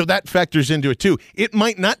 So that factors into it, too. It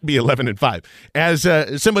might not be 11-5. As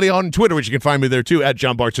somebody on Twitter, which you can find me there, too, at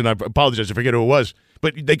John Bartz, and I apologize, I forget who it was,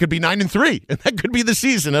 but they could be 9-3, and that could be the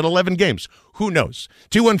season at 11 games. Who knows?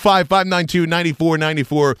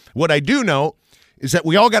 215-592-9494. What I do know is that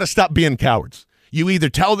we all got to stop being cowards. You either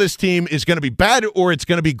tell this team is going to be bad or it's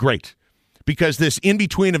going to be great. Because this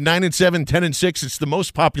in-between of 9-7, 10-6, it's the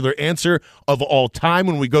most popular answer of all time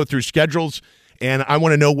when we go through schedules. And I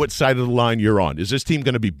want to know what side of the line you're on. Is this team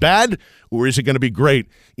going to be bad or is it going to be great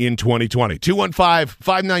in 2020?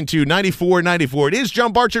 215-592-9494. It is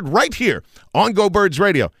John Barchard right here on Go Birds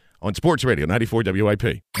Radio on Sports Radio 94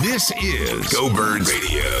 WIP. This is Go Birds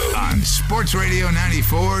Radio on Sports Radio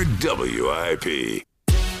 94 WIP.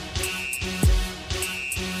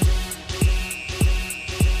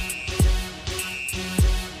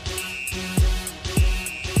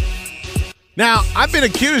 Now, I've been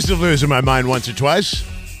accused of losing my mind once or twice,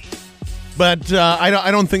 but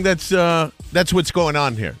I don't think that's what's going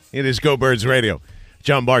on here. It is Go Birds Radio.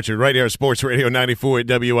 John Barchard, right here, Sports Radio 94 at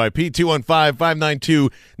WIP,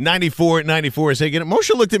 215-592-9494. Say again.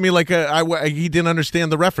 Moshe looked at me like he didn't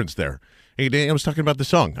understand the reference there. I was talking about the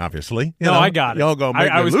song, obviously. No, I got it. Y'all go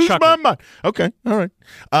make I me was lose chuckling. my mind. Okay, all right.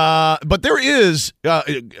 But there is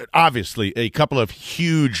obviously a couple of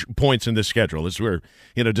huge points in the schedule as we're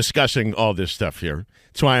discussing all this stuff here.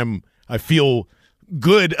 That's why I feel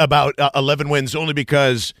good about 11 wins, only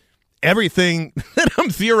because everything that I'm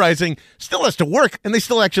theorizing still has to work, and they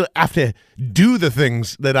still actually have to do the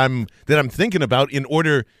things that I'm thinking about in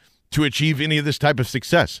order to achieve any of this type of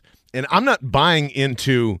success. And I'm not buying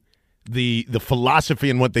into the philosophy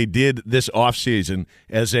and what they did this offseason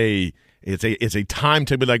as a time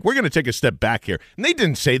to be like, we're going to take a step back here. And they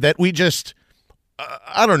didn't say that. We just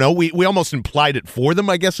I don't know. We almost implied it for them,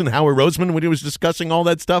 I guess, in Howie Roseman when he was discussing all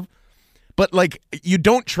that stuff. But, like, you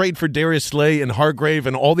don't trade for Darius Slay and Hargrave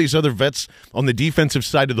and all these other vets on the defensive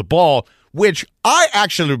side of the ball, which I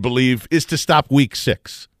actually believe is to stop Week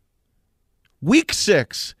 6. Week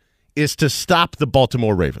 6 is to stop the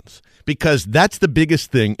Baltimore Ravens because that's the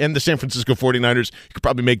biggest thing. And the San Francisco 49ers, you could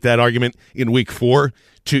probably make that argument in Week 4,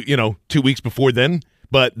 2 weeks before then.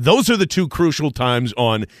 But those are the two crucial times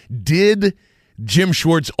on did Jim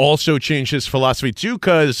Schwartz also change his philosophy too,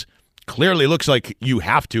 because clearly looks like you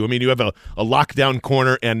have to. I mean, you have a lockdown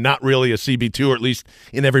corner and not really a CB2, or at least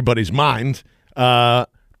in everybody's mind. But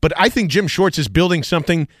I think Jim Schwartz is building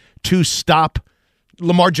something to stop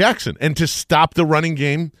Lamar Jackson and to stop the running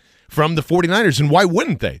game from the 49ers. And why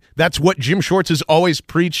wouldn't they? That's what Jim Schwartz has always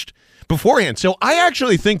preached beforehand. So I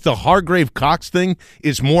actually think the Hargrave-Cox thing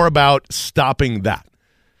is more about stopping that.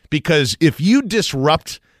 Because if you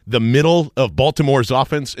disrupt the middle of Baltimore's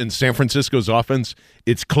offense and San Francisco's offense,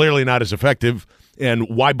 it's clearly not as effective. And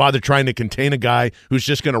why bother trying to contain a guy who's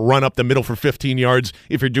just going to run up the middle for 15 yards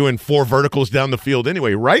if you're doing 4 verticals down the field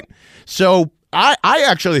anyway, right? So I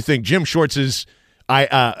actually think Jim Schwartz is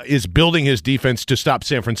building his defense to stop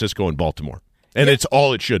San Francisco and Baltimore. And it's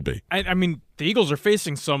all it should be. I mean, the Eagles are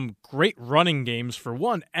facing some great running games for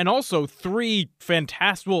one, and also 3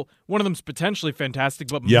 fantastic, well, one of them's potentially fantastic,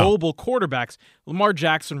 but mobile quarterbacks, Lamar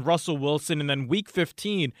Jackson, Russell Wilson, and then Week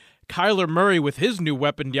 15, Kyler Murray with his new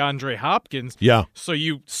weapon, DeAndre Hopkins. Yeah. So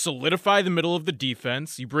you solidify the middle of the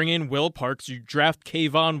defense, you bring in Will Parks, you draft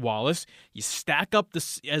Kayvon Wallace, you stack up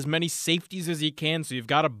as many safeties as you can, so you've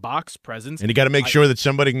got a box presence. And you got to make sure that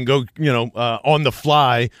somebody can go, on the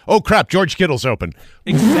fly. Oh, crap, George Kittle's open.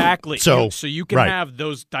 Exactly. So you can have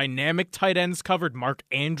those dynamic tight ends covered. Mark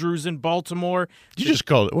Andrews in Baltimore. You just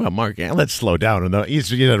call it, Mark, let's slow down. He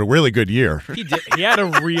had a really good year. He did. He had a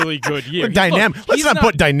really good year. Dynamic. Let's not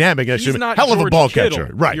put dynamic. He's not hell of a George ball Kittle.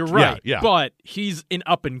 catcher. Right. You're right. Yeah. But he's an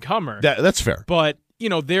up-and-comer. That's fair. But, you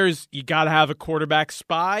got to have a quarterback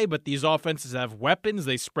spy, but these offenses have weapons.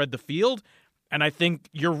 They spread the field. And I think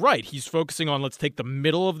you're right. He's focusing on let's take the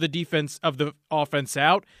middle of the defense of the offense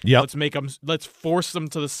out. Yep. Let's force them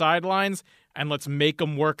to the sidelines. and let's make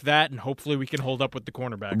them work that, and hopefully we can hold up with the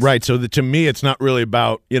cornerbacks. Right. So to me, it's not really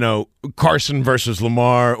about, Carson versus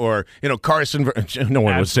Lamar or, Carson. No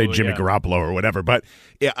one would say Jimmy Garoppolo or whatever. But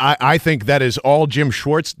I think that is all Jim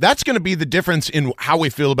Schwartz. That's going to be the difference in how we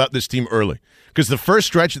feel about this team early. Because the first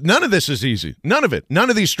stretch, none of this is easy. None of it. None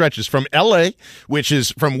of these stretches from L.A., which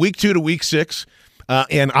is from week 2 to week 6.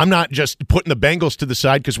 And I'm not just putting the Bengals to the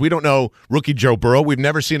side because we don't know rookie Joe Burrow. We've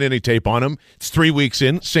never seen any tape on him. It's 3 weeks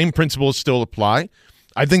in. Same principles still apply.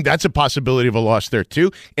 I think that's a possibility of a loss there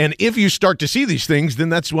too. And if you start to see these things, then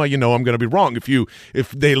that's why I'm going to be wrong.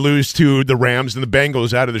 If they lose to the Rams and the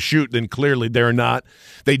Bengals out of the chute, then clearly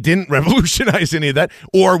they didn't revolutionize any of that,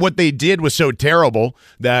 or what they did was so terrible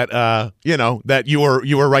that that you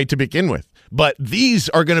were right to begin with. But these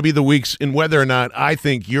are going to be the weeks in whether or not I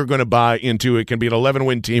think you're going to buy into it can be an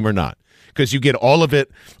 11-win team or not, because you get all of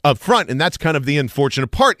it up front, and that's kind of the unfortunate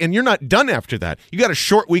part. And you're not done after that. You got a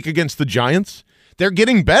short week against the Giants. They're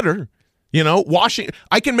getting better. Washington,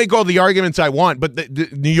 I can make all the arguments I want, but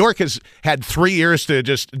New York has had 3 years to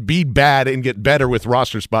just be bad and get better with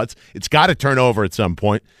roster spots. It's got to turn over at some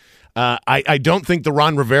point. I don't think the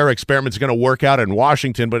Ron Rivera experiment is going to work out in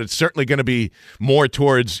Washington, but it's certainly going to be more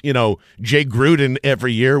towards, Jay Gruden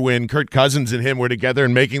every year when Kirk Cousins and him were together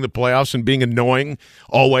and making the playoffs and being annoying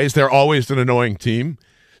always. They're always an annoying team.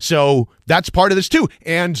 So that's part of this too.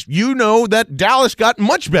 And that Dallas got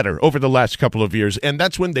much better over the last couple of years, and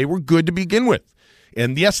that's when they were good to begin with.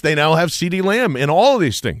 And yes, they now have CeeDee Lamb and all of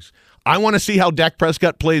these things. I want to see how Dak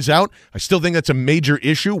Prescott plays out. I still think that's a major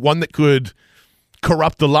issue, one that could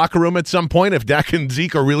corrupt the locker room at some point if Dak and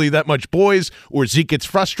Zeke are really that much boys, or Zeke gets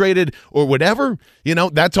frustrated or whatever.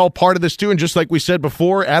 That's all part of this too. And just like we said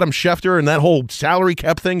before, Adam Schefter and that whole salary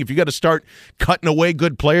cap thing, if you got to start cutting away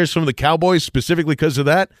good players from the Cowboys specifically because of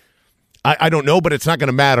that, I don't know, but it's not going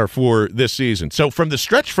to matter for this season. So from the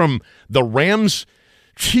stretch from the Rams,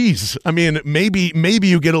 geez, I mean, maybe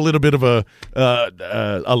you get a little bit of a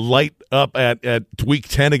light up at week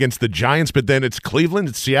 10 against the Giants, but then it's Cleveland,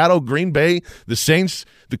 it's Seattle, Green Bay, the Saints,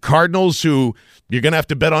 the Cardinals, who you're going to have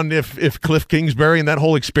to bet on if Cliff Kingsbury and that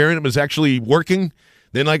whole experiment was actually working.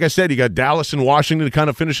 Then, like I said, you got Dallas and Washington to kind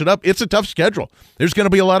of finish it up. It's a tough schedule. There's going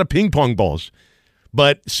to be a lot of ping pong balls.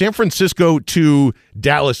 But San Francisco to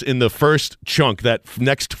Dallas in the first chunk, that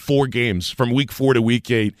next 4 games from week 4 to week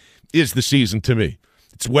 8, is the season to me.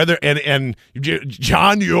 It's whether and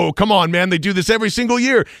John, come on, man. They do this every single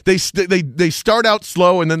year. They start out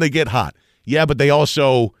slow and then they get hot. Yeah, but they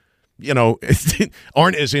also,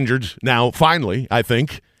 aren't as injured now. Finally, I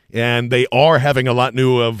think, and they are having a lot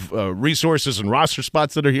new of resources and roster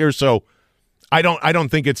spots that are here. So I don't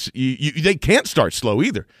think it's they can't start slow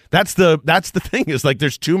either. That's the thing, is like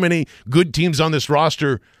there's too many good teams on this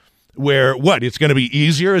roster where it's going to be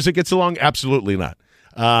easier as it gets along? Absolutely not.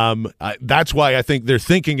 That's why I think their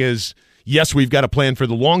thinking is, yes, we've got a plan for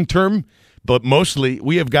the long term, but mostly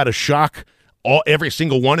we have got to shock every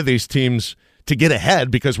single one of these teams to get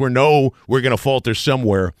ahead, because we're going to falter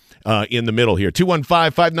somewhere in the middle here.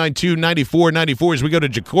 215-592-9494 as we go to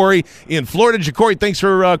Jacory in Florida. Jacory, thanks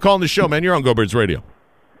for calling the show, man. You're on Go Birds Radio.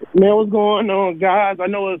 Man, what's going on, guys? I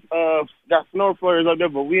know it's got snow flurries up there,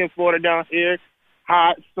 but we in Florida down here.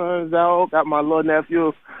 Hot, sun's out. Got my little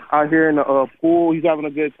nephew out here in the pool. He's having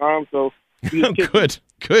a good time. So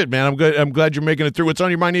good, man. I'm good. I'm glad you're making it through. What's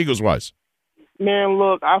on your mind, Eagles wise? Man,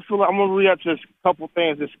 look, I feel like I'm gonna react to a couple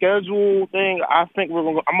things. The schedule thing, I think I'm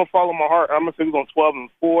gonna follow my heart. I'm gonna say we're going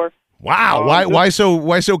 12-4. Wow, why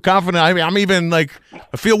so confident? I mean, I'm even I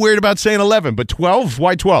feel weird about saying 11, but 12.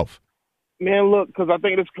 Why 12? Man, look, because I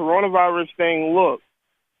think this coronavirus thing. Look,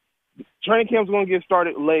 training camp's gonna get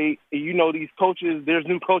started late. These coaches. There's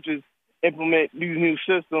new coaches implement these new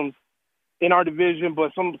systems in our division,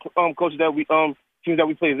 but some coaches that teams that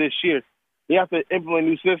we play this year, they have to implement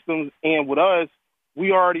new systems. And with us,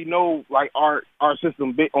 we already know our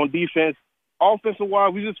system on defense. Offensive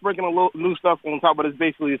wise, we just breaking a little new stuff on top, but it's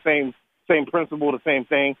basically the same principle, the same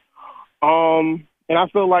thing. And I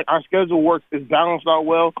feel like our schedule is balanced out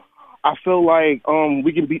well. I feel like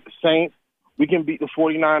we can beat the Saints, we can beat the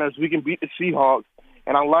 49ers, we can beat the Seahawks,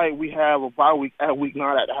 and we have a bye week at week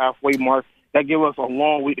 9 at the halfway mark. That give us a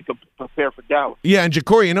long week to prepare for Dallas. Yeah, and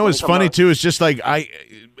Jacory, what's funny too is just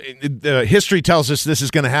history tells us this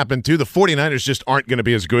is going to happen too. The 49ers just aren't going to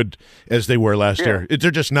be as good as they were last year.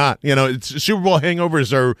 They're just not. Super Bowl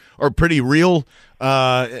hangovers are pretty real,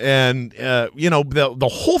 and the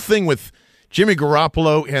whole thing with Jimmy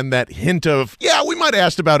Garoppolo and that hint of we might have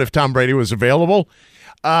asked about if Tom Brady was available.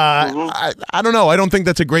 I don't know. I don't think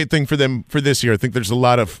that's a great thing for them for this year. I think there's a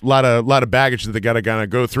lot of baggage that they got to kind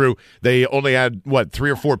of go through. They only had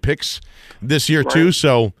 3 or 4 picks this year too,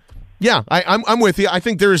 so Yeah, I'm with you. I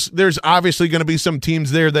think there's obviously going to be some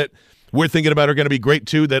teams there that we're thinking about are going to be great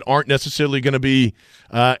too that aren't necessarily going to be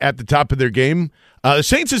at the top of their game. The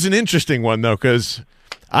Saints is an interesting one though, because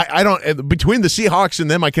I don't, between the Seahawks and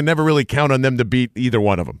them, I can never really count on them to beat either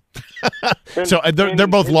one of them. So they're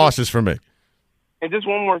both losses for me. And just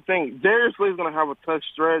one more thing, Darius Slay's going to have a tough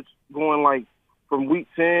stretch going like from week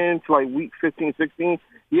 10 to like week 15, 16.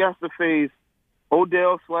 He has to face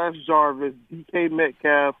Odell/Jarvis, DK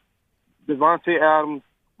Metcalf, Devontae Adams,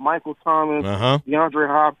 Michael Thomas, DeAndre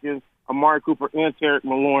Hopkins, Amari Cooper, and Tarek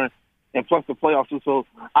McLaurin, and plus the playoffs too. So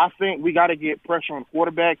I think we got to get pressure on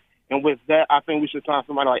quarterback, and with that, I think we should sign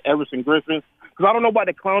somebody like Everson Griffin. Because I don't know about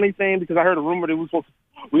the Clowney thing, because I heard a rumor that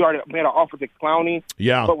we already made an offer to Clowney.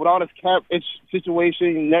 Yeah. But with all this cap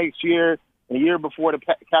situation next year and the year before the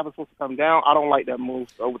cap is supposed to come down, I don't like that move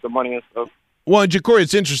with the money and stuff. Well, Jacory,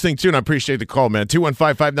 it's interesting, too, and I appreciate the call, man.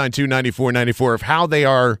 215-592-9494 of how they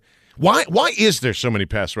are. Why is there so many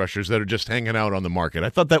pass rushers that are just hanging out on the market? I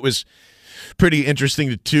thought that was pretty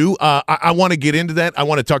interesting, too. I want to get into that. I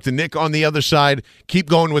want to talk to Nick on the other side, keep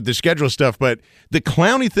going with the schedule stuff. But the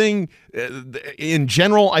Clowney thing, in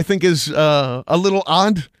general, I think is a little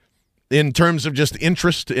odd in terms of just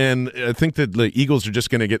interest. And I think that the Eagles are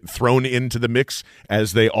just going to get thrown into the mix,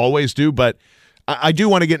 as they always do. But I do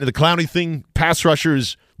want to get into the Clowney thing, pass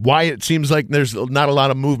rushers, why it seems like there's not a lot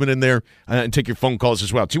of movement in there, and take your phone calls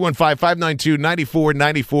as well.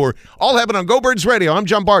 215-592-9494. All happen on Go Birds Radio. I'm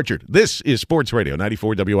John Barchard. This is Sports Radio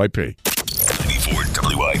 94 WIP. 94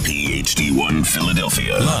 WIP HD1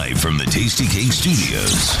 Philadelphia. Live from the Tasty Cake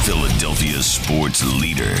Studios. Philadelphia's sports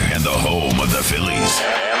leader and the home of the Phillies.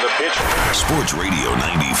 And the pitch. Sports Radio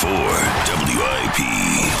 94 WIP.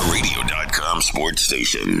 A radio.com sports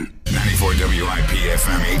station. 94 WIP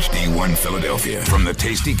FM HD1 Philadelphia. From the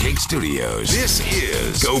Tasty Cake Studios. This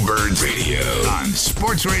is Go Birds Radio on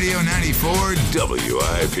Sports Radio 94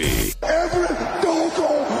 WIP. Every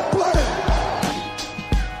doggone play.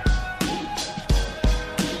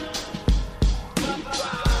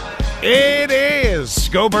 It is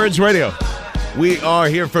Go Birds Radio. We are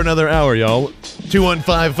here for another hour, y'all.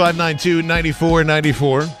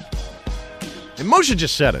 215-592-9494. And Moshe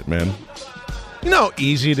just said it, man. You know how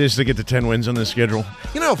easy it is to get to 10 wins on this schedule?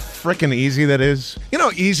 You know how frickin' easy that is? You know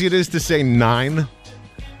how easy it is to say 9? We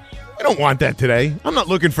don't want that today. I'm not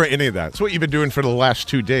looking for any of that. It's what you've been doing for the last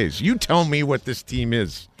 2 days. You tell me what this team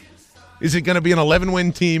is. Is it going to be an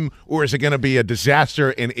 11-win team, or is it going to be a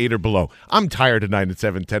disaster and 8 or below? I'm tired of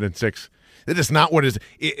 9-7, 10-6. It is not what is.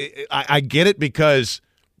 I get it, because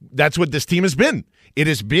that's what this team has been. It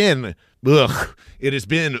has been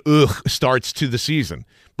starts to the season.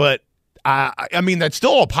 But I mean, that's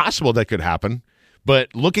still all possible that could happen.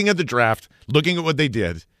 But looking at the draft, looking at what they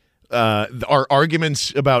did, our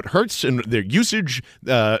arguments about Hurts and their usage,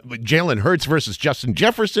 Jalen Hurts versus Justin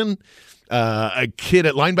Jefferson. A kid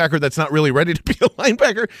at linebacker that's not really ready to be a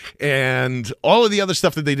linebacker, and all of the other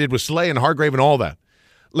stuff that they did with Slay and Hargrave and all that.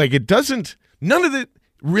 Like, none of it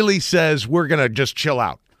really says we're going to just chill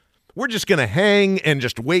out. We're just going to hang and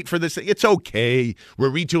just wait for this. It's okay. We're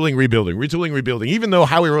retooling, rebuilding. Even though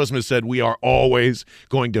Howie Roseman said we are always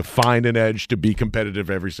going to find an edge to be competitive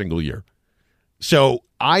every single year. So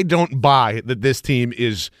I don't buy that this team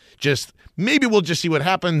is just, maybe we'll just see what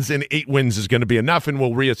happens and 8 wins is going to be enough and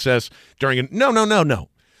we'll reassess during No.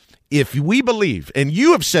 If we believe, and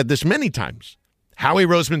you have said this many times, Howie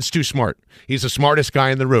Roseman's too smart. He's the smartest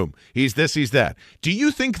guy in the room. He's this, he's that. Do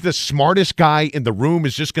you think the smartest guy in the room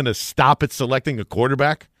is just going to stop at selecting a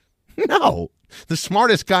quarterback? No. The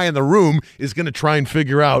smartest guy in the room is going to try and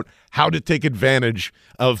figure out how to take advantage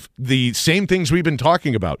of the same things we've been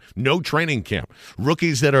talking about. No training camp.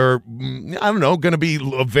 Rookies that are, going to be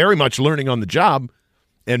very much learning on the job.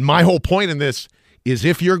 And my whole point in this is,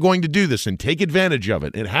 if you're going to do this and take advantage of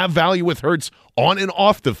it and have value with Hurts on and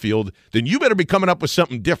off the field, then you better be coming up with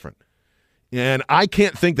something different. And I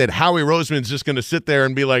can't think that Howie Roseman's just going to sit there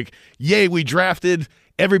and be like, yay, we drafted,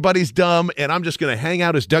 everybody's dumb, and I'm just going to hang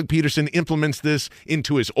out as Doug Peterson implements this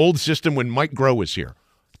into his old system when Mike Groh was here.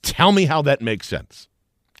 Tell me how that makes sense.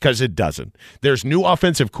 Because it doesn't. There's new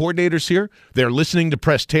offensive coordinators here. They're listening to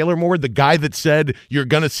Press Taylor more, the guy that said you're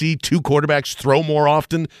going to see 2 quarterbacks throw more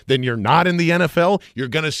often than you're not in the NFL. You're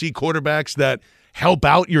going to see quarterbacks that help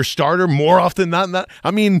out your starter more often than not. I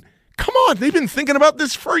mean, come on. They've been thinking about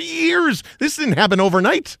this for years. This didn't happen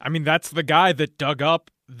overnight. I mean, that's the guy that dug up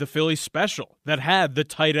the Philly special that had the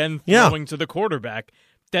tight end throwing to the quarterback.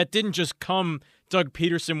 That didn't just come. Doug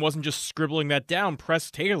Peterson wasn't just scribbling that down. Press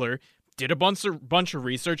Taylor did a bunch of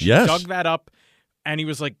research, dug that up, and he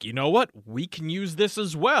was like, you know what? We can use this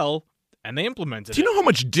as well. and they implemented it. Do you know how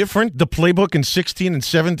much different the playbook in 16 and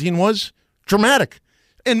 17 was? Dramatic.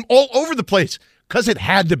 And all over the place. Because it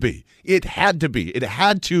had to be. It had to be. It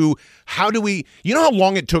had to. How do we? You know how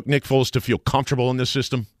long it took Nick Foles to feel comfortable in this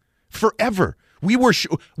system? Forever. We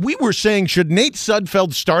were saying, should Nate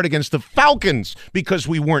Sudfeld start against the Falcons, because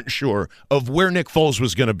we weren't sure of where Nick Foles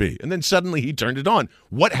was going to be. And then suddenly he turned it on.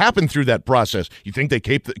 What happened through that process? You think they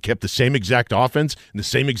kept the same exact offense and the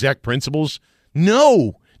same exact principles?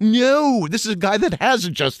 No. This is a guy that has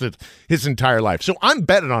adjusted his entire life. So I'm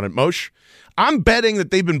betting on it, Moshe. I'm betting that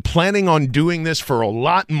they've been planning on doing this for a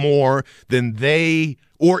lot more than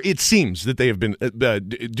or it seems that they have been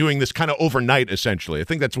doing this kind of overnight, essentially. I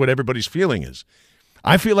think that's what everybody's feeling is.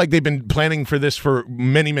 I feel like they've been planning for this for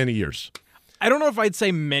many, many years. I don't know if I'd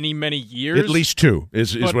say many, many years. At least 2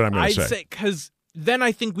 is what I'm going to say. I'd say, because then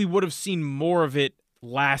I think we would have seen more of it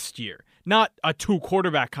last year. Not a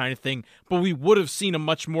 2-quarterback kind of thing, but we would have seen a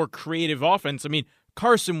much more creative offense. I mean,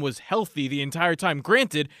 Carson was healthy the entire time.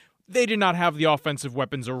 Granted, they did not have the offensive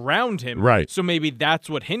weapons around him. Right. So maybe that's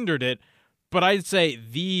what hindered it. But I'd say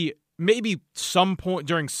during some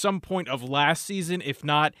point of last season, if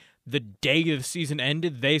not the day the season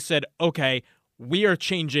ended, they said, okay, we are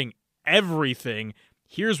changing everything.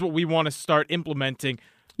 Here's what we want to start implementing.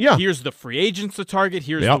 Yeah. Here's the free agents to target.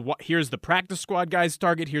 Here's the practice squad guys to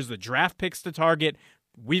target. Here's the draft picks to target.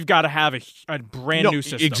 We've got to have a brand new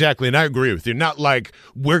system. Exactly, and I agree with you. Not like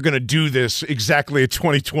we're going to do this exactly at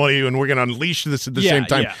 2020 and we're going to unleash this at the same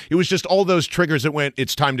time. Yeah. It was just all those triggers that went,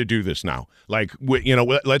 it's time to do this now. Like,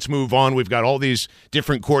 let's move on. We've got all these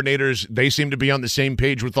different coordinators. They seem to be on the same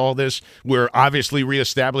page with all this. We're obviously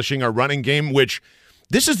reestablishing our running game, which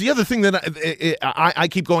this is the other thing that I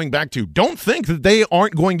keep going back to. Don't think that they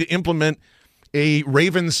aren't going to implement a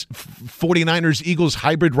Ravens, 49ers, Eagles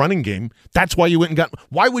hybrid running game. That's why you went and got.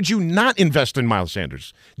 Why would you not invest in Miles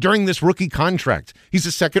Sanders during this rookie contract? He's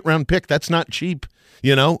a second-round pick. That's not cheap.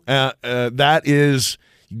 That is,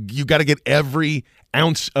 you got to get every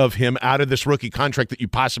ounce of him out of this rookie contract that you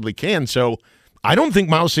possibly can. So I don't think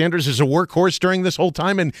Miles Sanders is a workhorse during this whole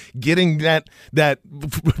time, and getting that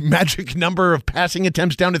magic number of passing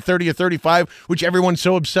attempts down to 30 or 35, which everyone's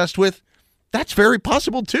so obsessed with. That's very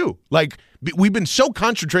possible, too. Like, we've been so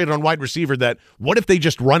concentrated on wide receiver that what if they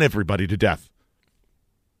just run everybody to death?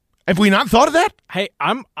 Have we not thought of that? Hey,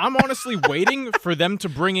 I'm honestly waiting for them to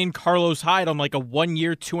bring in Carlos Hyde on like a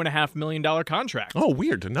 1-year, $2.5 million contract. Oh,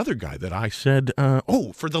 weird. Another guy that I said,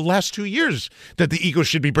 for the last 2 years that the Eagles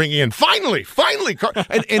should be bringing in. Finally.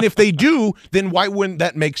 and if they do, then why wouldn't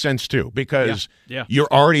that make sense, too? Because you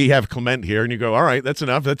already have Clement here, and you go, all right, that's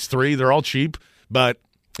enough. That's 3. They're all cheap. But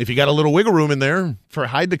if you got a little wiggle room in there for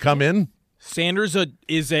Hyde to come in. Sanders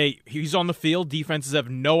he's on the field. Defenses have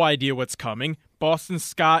no idea what's coming. Boston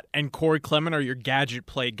Scott and Corey Clement are your gadget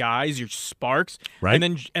play guys, your sparks. Right.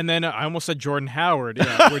 And then I almost said Jordan Howard.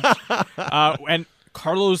 And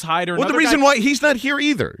Carlos Hyde or the reason why he's not here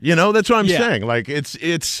either. That's what I'm saying. Like,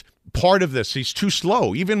 it's part of this. He's too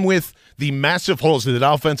slow. Even with the massive holes that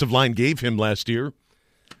the offensive line gave him last year.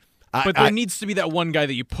 But there needs to be that one guy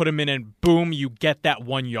that you put him in and boom, you get that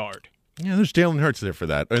 1 yard. Yeah, there's Jalen Hurts there for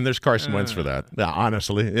that. And there's Carson Wentz for that. Yeah,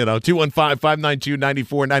 honestly,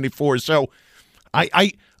 215-592-9494. So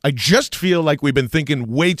I just feel like we've been thinking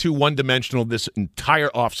way too one-dimensional this entire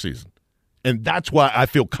offseason. And that's why I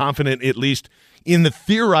feel confident, at least in the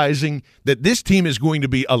theorizing, that this team is going to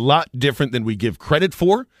be a lot different than we give credit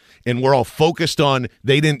for. And we're all focused on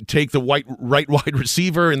they didn't take the right wide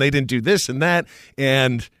receiver and they didn't do this and that.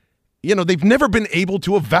 And they've never been able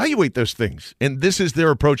to evaluate those things. And this is their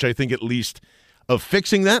approach, I think, at least, of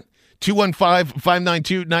fixing that.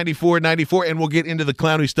 215-592-9494, and we'll get into the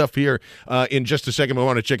clowny stuff here in just a second. I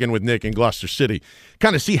want to check in with Nick in Gloucester City,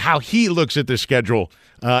 kind of see how he looks at this schedule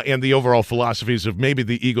and the overall philosophies of maybe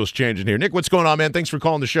the Eagles changing here. Nick, what's going on, man? Thanks for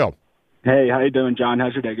calling the show. Hey, how you doing, John?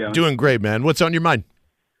 How's your day going? Doing great, man. What's on your mind?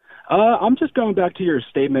 I'm just going back to your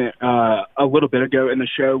statement a little bit ago in the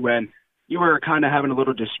show when you were kind of having a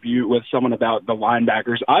little dispute with someone about the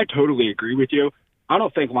linebackers. I totally agree with you. I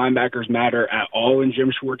don't think linebackers matter at all in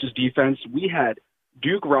Jim Schwartz's defense. We had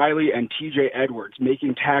Duke Riley and TJ Edwards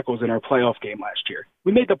making tackles in our playoff game last year.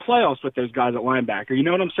 We made the playoffs with those guys at linebacker. You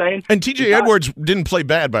know what I'm saying? And TJ Edwards didn't play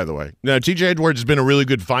bad, by the way. No, TJ Edwards has been a really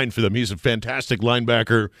good find for them. He's a fantastic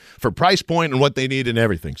linebacker for price point and what they need and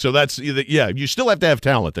everything. So that's, you still have to have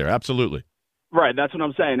talent there. Absolutely. Right, that's what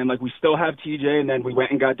I'm saying. And, we still have TJ, and then we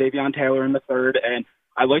went and got Davion Taylor in the third, and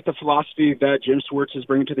I like the philosophy that Jim Schwartz is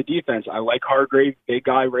bringing to the defense. I like Hargrave, big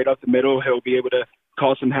guy right up the middle. He'll be able to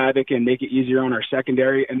cause some havoc and make it easier on our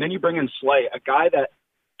secondary. And then you bring in Slay, a guy that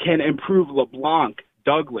can improve LeBlanc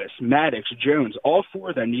Douglas, Maddox, Jones, all four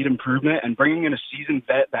of them need improvement, and bringing in a seasoned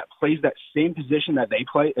vet that plays that same position that they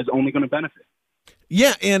play is only going to benefit.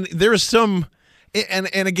 Yeah, and there is some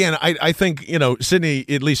and again, I think, Sidney,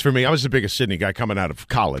 at least for me, I was the biggest Sidney guy coming out of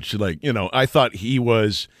college. I thought he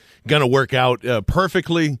was going to work out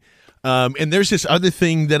perfectly. And there's this other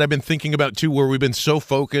thing that I've been thinking about, too, where we've been so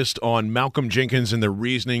focused on Malcolm Jenkins and the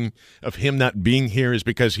reasoning of him not being here is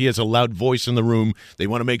because he has a loud voice in the room. They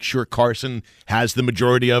want to make sure Carson has the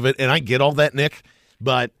majority of it. And I get all that, Nick.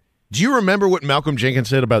 But do you remember what Malcolm Jenkins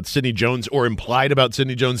said about Sidney Jones, or implied about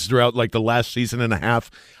Sidney Jones throughout the last season and a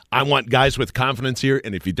half? I want guys with confidence here.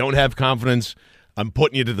 And if you don't have confidence, I'm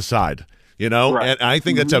putting you to the side. Right. And I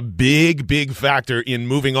think that's a big, big factor in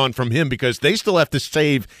moving on from him, because they still have to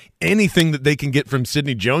save anything that they can get from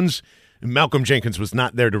Sidney Jones. Malcolm Jenkins was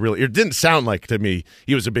not there to really – it didn't sound like to me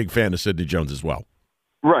he was a big fan of Sidney Jones as well.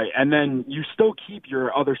 Right, and then you still keep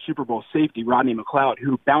your other Super Bowl safety, Rodney McLeod,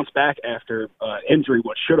 who bounced back after injury,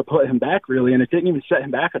 what should have put him back, really, and it didn't even set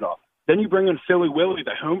him back at all. Then you bring in Philly Willie,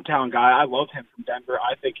 the hometown guy. I love him from Denver.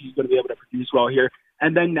 I think he's going to be able to produce well here.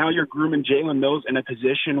 And then now you're grooming Jalen Mills in a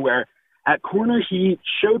position where – at corner, he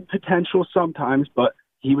showed potential sometimes, but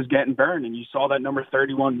he was getting burned, and you saw that number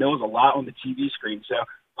 31 Mills a lot on the TV screen. So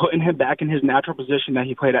putting him back in his natural position that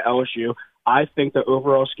he played at LSU, I think the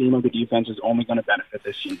overall scheme of the defense is only going to benefit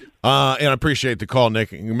this season. And I appreciate the call,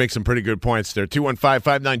 Nick. You make some pretty good points there.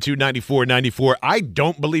 215-592-9494. I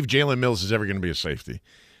don't believe Jalen Mills is ever going to be a safety.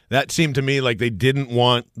 That seemed to me like they didn't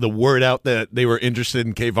want the word out that they were interested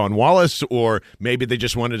in Kayvon Wallace, or maybe they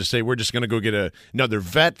just wanted to say, we're just going to go get another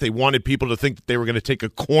vet. They wanted people to think that they were going to take a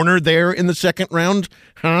corner there in the second round,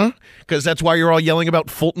 because that's why you're all yelling about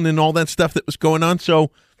Fulton and all that stuff that was going on.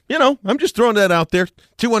 So, I'm just throwing that out there.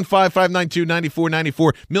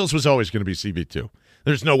 215-592-9494. Mills was always going to be CB2.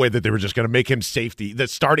 There's no way that they were just going to make him safety, the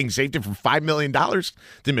starting safety for $5 million.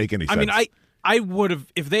 Didn't make any sense. I would have,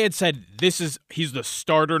 if they had said he's the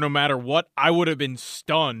starter no matter what, I would have been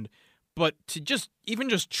stunned. But to just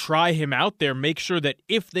try him out there, make sure that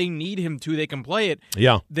if they need him to, they can play it.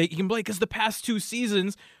 Yeah, they can play, because the past 2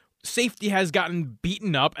 seasons, safety has gotten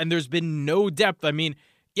beaten up and there's been no depth. I mean,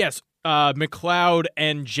 yes, McLeod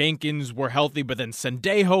and Jenkins were healthy, but then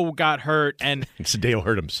Sendejo got hurt, and Sendejo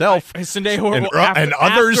hurt himself. Sendejo and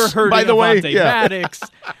others, by the way, Maddox,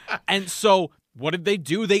 and so. What did they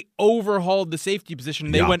do? They overhauled the safety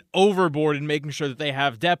position. They went overboard in making sure that they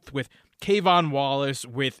have depth with Kayvon Wallace,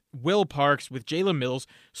 with Will Parks, with Jalen Mills.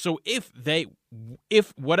 So if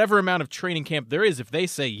whatever amount of training camp there is, if they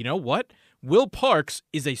say, you know what, Will Parks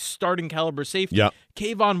is a starting caliber safety,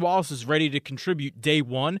 Kayvon Wallace is ready to contribute day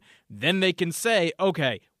one, then they can say,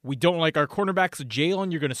 okay, we don't like our cornerbacks.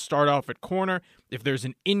 Jalen, you're going to start off at corner. If there's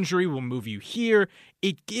an injury, we'll move you here.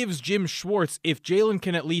 It gives Jim Schwartz, if Jalen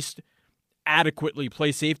can at least adequately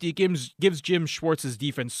play safety, it gives Jim Schwartz's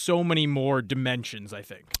defense so many more dimensions, I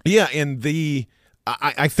think. Yeah, and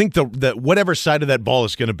I think that whatever side of that ball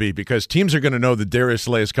is going to be, because teams are going to know that Darius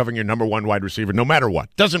Slay is covering your number one wide receiver no matter what.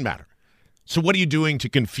 Doesn't matter. So what are you doing to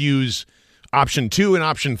confuse option 2 and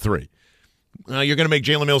option 3? You're going to make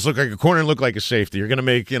Jalen Mills look like a corner and look like a safety. You're going to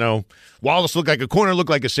make, Wallace look like a corner, look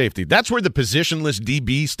like a safety. That's where the positionless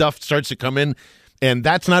DB stuff starts to come in, and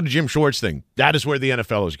that's not a Jim Schwartz thing. That is where the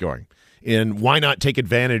NFL is going. And why not take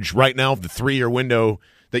advantage right now of the 3-year window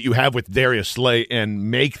that you have with Darius Slay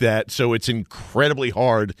and make that so it's incredibly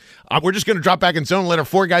hard? We're just going to drop back in zone and let our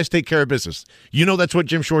 4 guys take care of business. That's what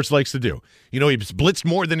Jim Schwartz likes to do. He's blitzed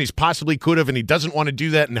more than he's possibly could have, and he doesn't want to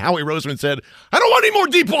do that. And Howie Roseman said, I don't want any more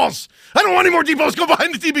deep balls. I don't want any more deep balls. Go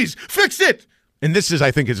behind the DBs. Fix it. And this is,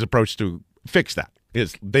 I think, his approach to fix that.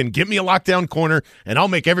 Is then give me a lockdown corner, and I'll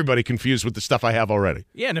make everybody confused with the stuff I have already.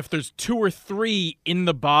 Yeah, and if there's 2 or 3 in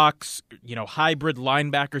the box, hybrid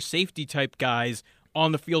linebacker safety type guys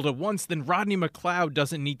on the field at once, then Rodney McLeod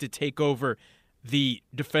doesn't need to take over the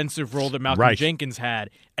defensive role that Malcolm Jenkins had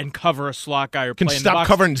and cover a slot guy or play in the box. Can stop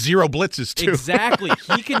covering 0 blitzes, too. Exactly.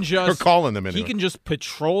 He can just or calling them anyway. He can just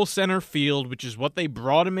patrol center field, which is what they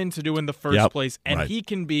brought him in to do in the first place, and he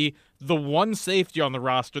can be the one safety on the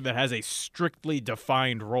roster that has a strictly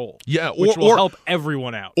defined role. Yeah, which will help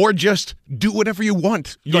everyone out. Or just do whatever you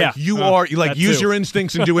want. Use your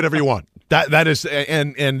instincts and do whatever you want. That is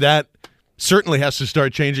and that certainly has to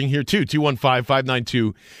start changing here, too.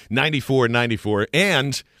 215-592-9494.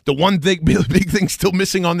 And the one big thing still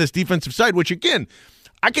missing on this defensive side, which, again,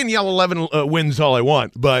 I can yell 11 wins all I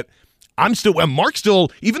want, but Mark's still,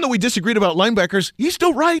 even though we disagreed about linebackers, he's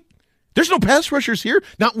still right. There's no pass rushers here,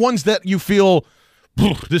 not ones that you feel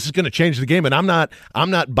this is going to change the game. And I'm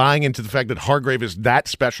not buying into the fact that Hargrave is that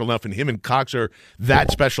special enough and him and Cox are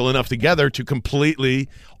that special enough together to completely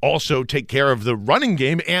also take care of the running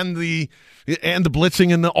game and the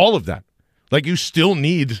blitzing and all of that. Like, you still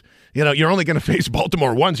need, you're only going to face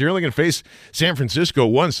Baltimore once. You're only going to face San Francisco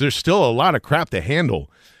once. There's still a lot of crap to handle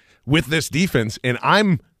with this defense, and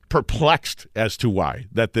I'm perplexed as to why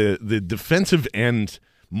that the defensive end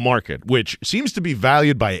market, which seems to be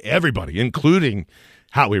valued by everybody, including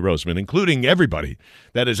Howie Roseman, including everybody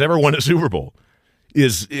that has ever won a Super Bowl,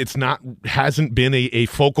 hasn't been a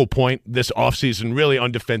focal point this offseason really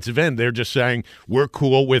on defensive end. They're just saying we're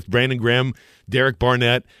cool with Brandon Graham, Derek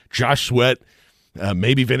Barnett, Josh Sweat,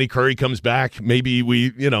 maybe Vinny Curry comes back, maybe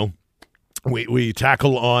we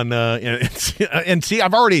tackle on and see,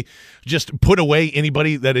 I've already just put away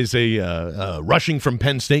anybody that is a rushing from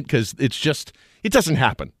Penn State because it doesn't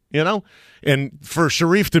happen, And for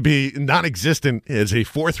Sharif to be non-existent as a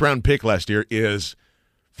fourth-round pick last year is,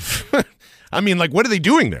 I mean, like, what are they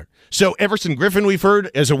doing there? So Everson Griffin, we've heard,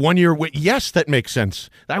 as a one-year yes, that makes sense.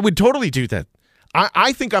 I would totally do that.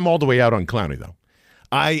 I think I'm all the way out on Clowney, though.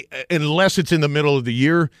 Unless it's in the middle of the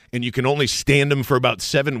year and you can only stand him for about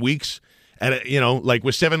 7 weeks, like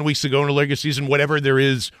with 7 weeks to go in the regular season, whatever there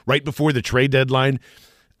is right before the trade deadline.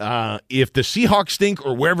 If the Seahawks stink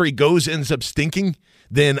or wherever he goes ends up stinking,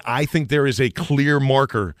 then I think there is a clear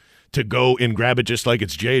marker to go and grab it just like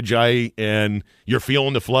it's J.J. and you're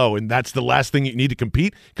feeling the flow. And that's the last thing you need to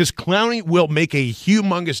compete because Clowney will make a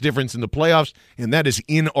humongous difference in the playoffs, and that is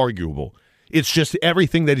inarguable. It's just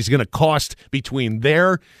everything that he's going to cost between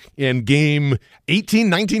there and game 18,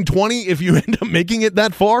 19, 20 if you end up making it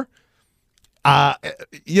that far. I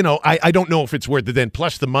don't know if it's worth it then,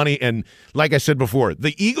 plus the money. And like I said before,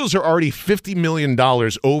 the Eagles are already $50 million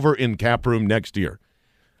over in cap room next year.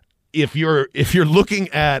 If you're looking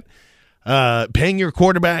at paying your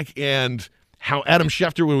quarterback and how Adam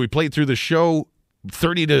Schefter, when we played through the show,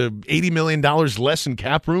 $30 to $80 million less in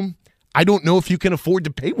cap room, I don't know if you can afford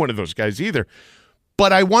to pay one of those guys either.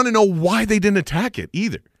 But I want to know why they didn't attack it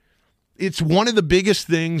either. It's one of the biggest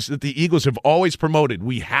things that the Eagles have always promoted.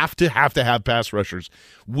 We have to have pass rushers.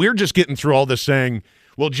 We're just getting through all this saying,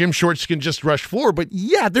 well, Jim Shorts can just rush floor. But,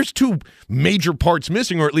 yeah, there's two major parts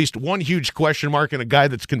missing, or at least one huge question mark and a guy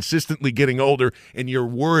that's consistently getting older, and you're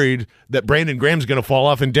worried that Brandon Graham's going to fall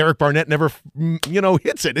off and Derek Barnett never,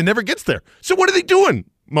 hits it and never gets there. So what are they doing?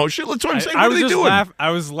 Moshe, that's what I'm saying. What are they doing? I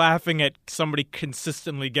was laughing at somebody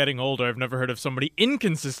consistently getting older. I've never heard of somebody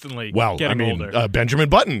inconsistently getting older. Benjamin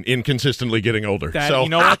Button inconsistently getting older. You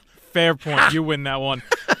know what? Fair point. You win that one.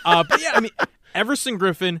 But yeah, I mean, Everson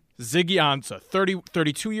Griffin, Ziggy Ansah,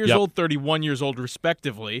 32 years old, 31 years old,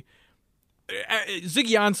 respectively.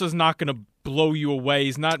 Ziggy Ansah's not going to blow you away.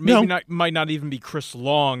 He's not, might not even be Chris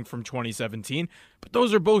Long from 2017. But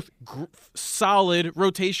those are both solid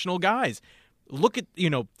rotational guys. Look at,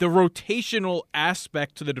 the rotational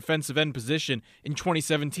aspect to the defensive end position in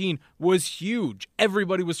 2017 was huge.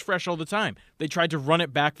 Everybody was fresh all the time. They tried to run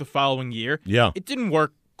it back the following year. Yeah. It didn't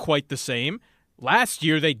work quite the same. Last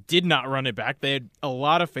year, they did not run it back. They had a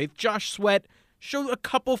lot of faith. Josh Sweat showed a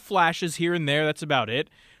couple flashes here and there. That's about it.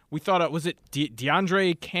 We thought was it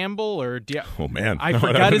DeAndre Campbell or oh man, I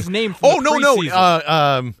forgot his name. From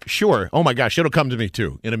Sure. Oh my gosh, it'll come to me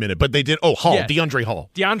too in a minute. But they did. Oh, Hall, yes. DeAndre Hall.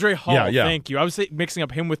 DeAndre Hall. Yeah. Thank you. I was mixing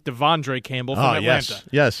up him with Devondre Campbell from Atlanta.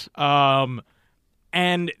 Yes.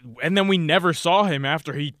 And then we never saw him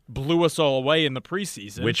after he blew us all away in the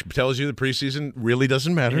preseason, which tells you the preseason really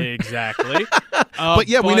doesn't matter. Exactly. But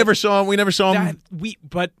we never saw him.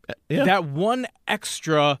 That one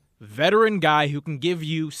extra veteran guy who can give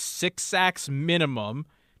you 6 sacks minimum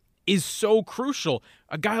is so crucial.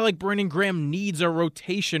 A guy like Brandon Graham needs a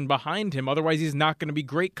rotation behind him. Otherwise, he's not going to be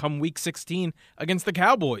great come Week 16 against the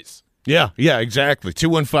Cowboys. Yeah, exactly.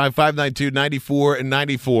 215-592-94 and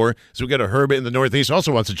 94. So we got a Herbert in the Northeast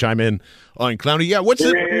also wants to chime in on Clowney. Yeah, what do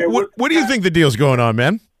you think the deal's going on,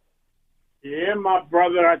 man? Yeah, my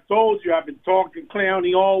brother, I told you I've been talking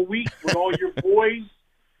Clowney all week with all your boys.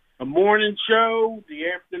 The morning show,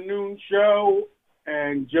 the afternoon show,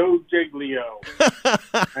 and Joe Giglio.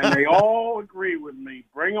 And they all agree with me.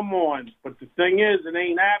 Bring them on. But the thing is, it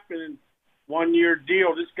ain't happening. 1-year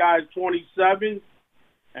deal. This guy's 27,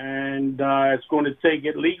 and it's going to take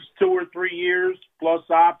at least 2 or 3 years plus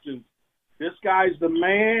options. This guy's the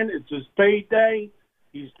man. It's his payday.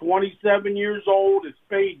 He's 27 years old. It's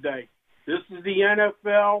payday. This is the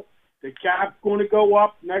NFL. The cap's going to go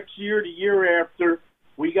up next year, the year after.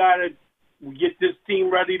 We got to get this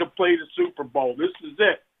team ready to play the Super Bowl. This is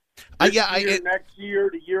it. Next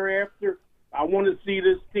year, the year after, I want to see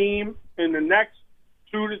this team in the next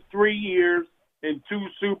 2 to 3 years and 2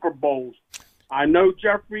 Super Bowls. I know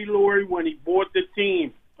Jeffrey Lurie when he bought the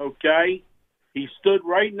team, okay? He stood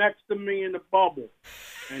right next to me in the bubble,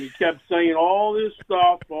 and he kept saying all this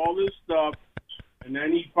stuff, and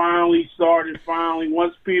then he finally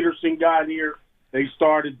once Peterson got here, they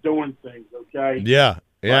started doing things, okay? Yeah.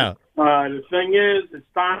 But, the thing is, it's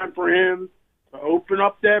time for him to open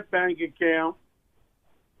up that bank account.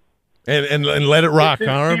 And let it rock, It's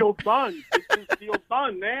huh? his deal done. It's his deal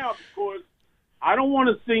done now because I don't want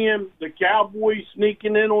to see him, the Cowboys,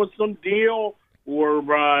 sneaking in on some deal or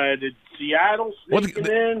the Seattle sneaking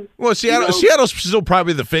in. Well, Seattle's still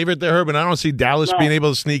probably the favorite there, Herb, and I don't see Dallas being able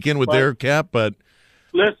to sneak in with their cap, but...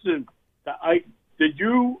 Listen, did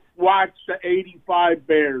you watch the 85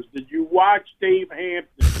 Bears? Did you watch Dave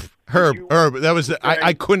Hampton? Herb, that was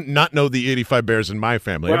I couldn't not know the 85 Bears in my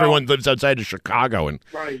family. Well, everyone lives outside of Chicago and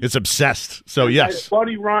it's obsessed. So, yes.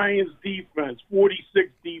 Buddy Ryan's defense, 46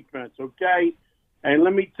 defense, okay? And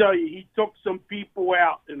let me tell you, he took some people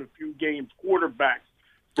out in a few games, quarterbacks.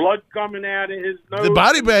 Blood coming out of his nose. The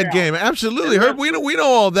body bag game, absolutely. Herb, we know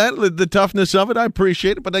all that, the toughness of it. I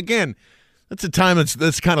appreciate it. But, again, that's a time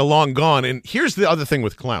that's kind of long gone. And here's the other thing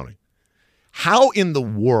with Clowney. How in the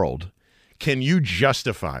world can you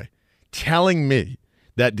justify telling me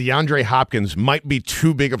that DeAndre Hopkins might be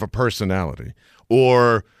too big of a personality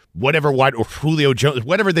or whatever, or Julio Jones,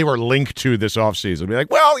 whatever they were linked to this offseason? Be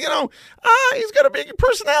like, well, he's got a big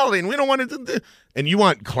personality and we don't want to. And you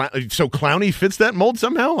want so Clowney fits that mold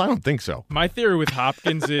somehow? I don't think so. My theory with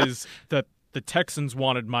Hopkins is that the Texans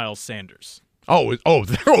wanted Miles Sanders. But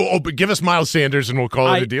give us Miles Sanders and we'll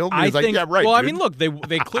call it a deal. I think, yeah, right. Well, dude. I mean, look, they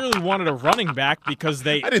clearly wanted a running back because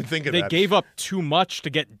I didn't think of they that. gave up too much to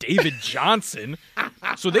get David Johnson.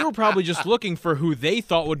 So they were probably just looking for who they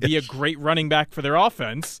thought would be a great running back for their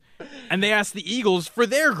offense. And they asked the Eagles for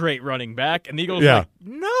their great running back, and the Eagles were like,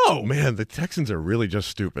 no. Man, the Texans are really just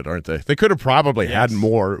stupid, aren't they? They could have probably had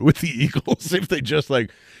more with the Eagles if they just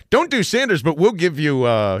don't do Sanders, but we'll give you,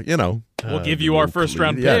 we'll give you our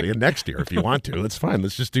first-round pick. Yeah, next year if you want to. That's fine.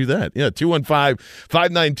 Let's just do that. Yeah,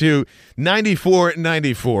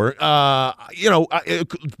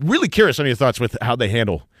 215-592-9494. Really curious on your thoughts with how they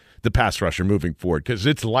handle the pass rusher moving forward because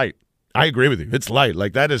it's light. I agree with you. It's light.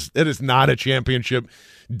 It is not a championship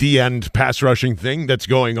D-end pass rushing thing that's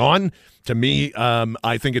going on. To me,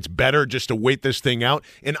 I think it's better just to wait this thing out.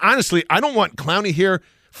 And honestly, I don't want Clowney here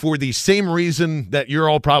for the same reason that you're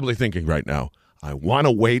all probably thinking right now. I want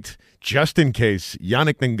to wait just in case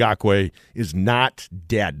Yannick Ngakoue is not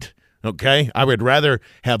dead. Okay? I would rather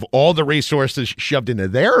have all the resources shoved into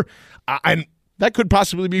there. And that could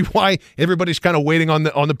possibly be why everybody's kind of waiting on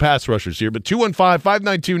the pass rushers here. But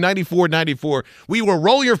 215-592-9494. We will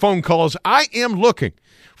roll your phone calls. I am looking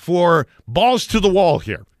for balls to the wall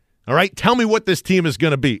here. All right? Tell me what this team is going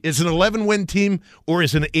to be. Is it an 11-win team or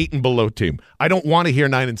is it an 8 and below team? I don't want to hear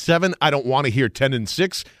 9-7. I don't want to hear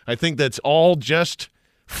 10-6. I think that's all just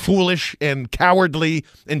foolish and cowardly.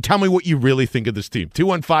 And tell me what you really think of this team.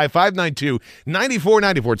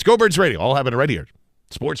 215-592-9494. It's Go Birds Radio. I'll have it right here.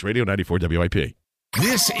 Sports Radio 94 WIP.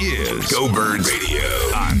 This is Go Birds Radio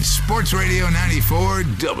on Sports Radio 94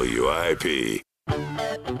 WIP.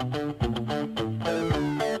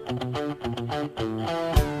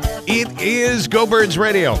 It is Go Birds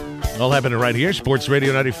Radio. I'll have it right here. Sports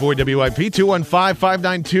Radio 94 WIP.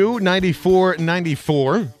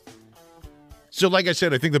 215-592-9494. So like I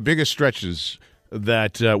said, I think the biggest stretches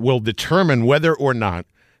that will determine whether or not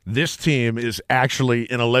this team is actually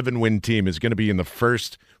an 11-win team is going to be in the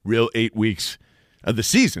first real 8 weeks of the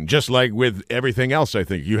season, just like with everything else, I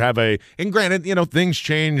think. You have and granted, things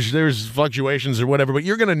change, there's fluctuations or whatever, but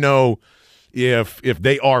you're going to know if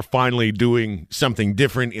they are finally doing something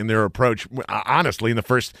different in their approach, honestly, in the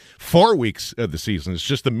first 4 weeks of the season. It's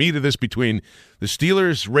just the meat of this between the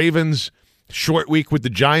Steelers, Ravens, short week with the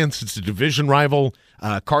Giants. It's a division rival.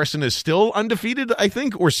 Carson is still undefeated, I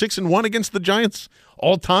think, or 6-1 against the Giants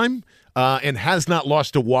all time, and has not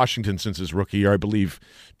lost to Washington since his rookie year, I believe,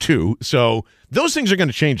 too. So those things are going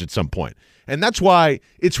to change at some point. And that's why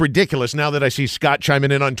it's ridiculous now that I see Scott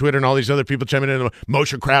chiming in on Twitter and all these other people chiming in.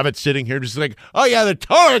 Moshe Kravitz sitting here just like, oh, yeah, they're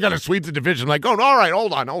totally going to sweep the division. Like, all right,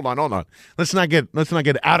 hold on. Let's not get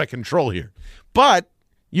out of control here. But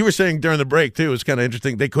you were saying during the break, too, it's kind of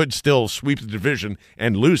interesting. They could still sweep the division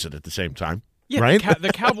and lose it at the same time. Yeah, right?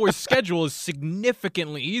 The Cowboys' schedule is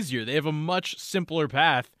significantly easier. They have a much simpler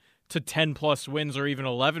path to 10-plus wins or even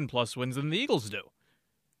 11-plus wins than the Eagles do.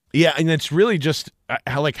 Yeah, and it's really just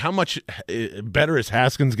how much better is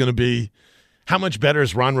Haskins going to be? How much better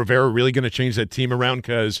is Ron Rivera really going to change that team around?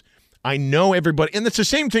 Because I know everybody, and it's the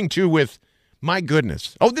same thing, too, with My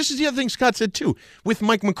goodness. Oh, this is the other thing Scott said, too. With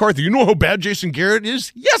Mike McCarthy, you know how bad Jason Garrett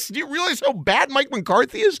is? Yes. Do you realize how bad Mike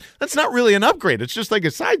McCarthy is? That's not really an upgrade. It's just like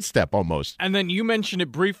a sidestep almost. And then you mentioned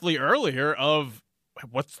it briefly earlier of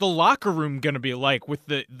what's the locker room going to be like with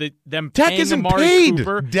them Dak paying isn't Amari paid.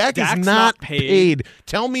 Cooper. Dak Dak's is not paid.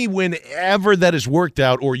 Tell me whenever that has worked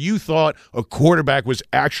out or you thought a quarterback was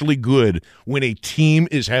actually good when a team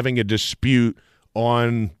is having a dispute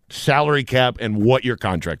on salary cap and what your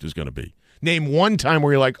contract is going to be. Name one time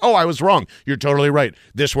where you're like, oh, I was wrong. You're totally right.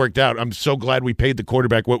 This worked out. I'm so glad we paid the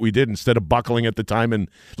quarterback what we did instead of buckling at the time. And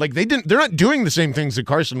like they're not doing the same things that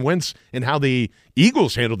Carson Wentz and how the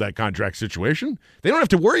Eagles handled that contract situation. They don't have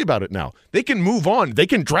to worry about it now. They can move on. They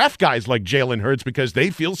can draft guys like Jalen Hurts because they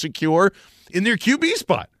feel secure in their QB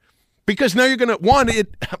spot. Because now you're going to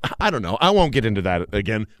I don't know. I won't get into that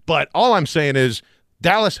again. But all I'm saying is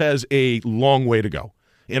Dallas has a long way to go.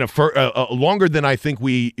 In longer than I think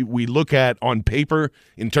we look at on paper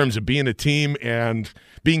in terms of being a team and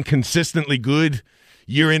being consistently good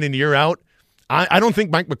year in and year out. I don't think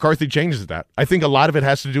Mike McCarthy changes that. I think a lot of it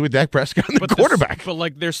has to do with Dak Prescott and the quarterback. But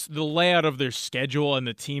like the layout of their schedule and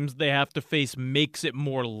the teams they have to face makes it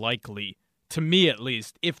more likely, to me at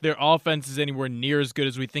least, if their offense is anywhere near as good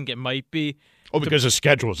as we think it might be. Oh, because the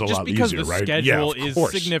schedule is a lot easier, right? Just because the schedule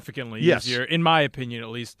is significantly easier, in my opinion, at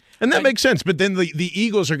least. And that makes sense. But then the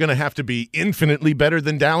Eagles are going to have to be infinitely better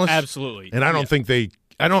than Dallas. Absolutely. And I don't think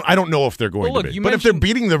I don't know if they're going to be. But if they're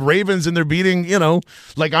beating the Ravens and they're beating,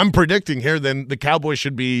 like I'm predicting here, then the Cowboys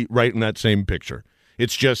should be right in that same picture.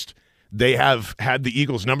 It's just they have had the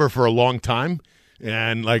Eagles number for a long time.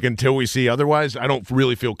 And like until we see otherwise, I don't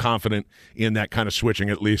really feel confident in that kind of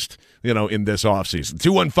switching, at least, in this offseason.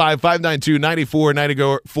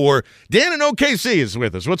 215-592-9494. Dan in OKC is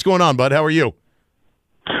with us. What's going on, bud? How are you?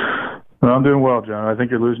 Well, I'm doing well, John. I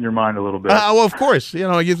think you're losing your mind a little bit. Well, of course.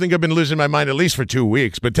 You think I've been losing my mind at least for 2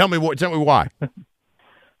 weeks, but tell me why.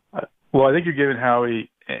 Well, I think you're giving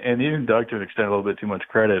Howie and even Doug to an extent a little bit too much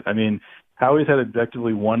credit. I mean, Howie's had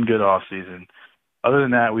objectively one good offseason. Other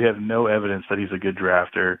than that, we have no evidence that he's a good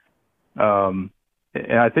drafter. And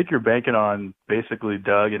I think you're banking on basically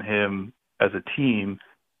Doug and him as a team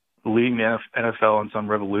leading the NFL in some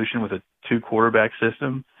revolution with a two-quarterback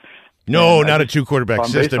system. No, not a two-quarterback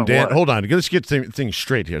system, Dan. Hold on. Let's get things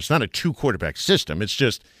straight here. It's not a two-quarterback system. It's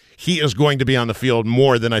just he is going to be on the field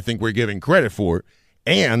more than I think we're giving credit for,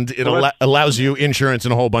 and it allows you insurance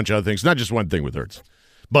and a whole bunch of other things, not just one thing with Hurts.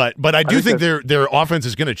 But I do think their offense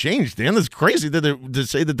is going to change, Dan. That's crazy to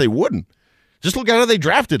say that they wouldn't. Just look at how they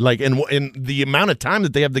drafted, and the amount of time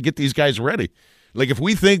that they have to get these guys ready. Like, if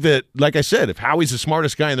we think that, like I said, if Howie's the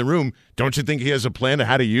smartest guy in the room, don't you think he has a plan of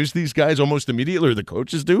how to use these guys almost immediately, or the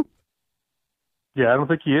coaches do? Yeah, I don't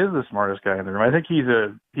think he is the smartest guy in the room. I think he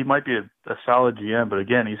might be a solid GM, but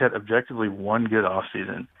again, he's had objectively one good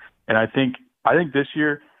offseason. And I think this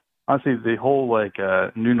year, honestly, the whole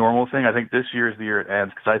new normal thing, I think this year is the year it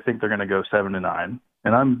ends because I think they're going to go 7-9.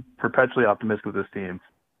 And I'm perpetually optimistic with this team,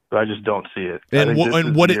 but I just don't see it. And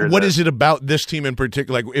what is it about this team in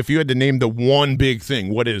particular? Like, if you had to name the one big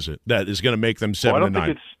thing, what is it that is going to make them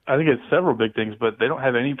 7-9? I think it's several big things, but they don't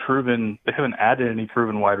have any proven. They haven't added any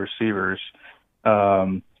proven wide receivers.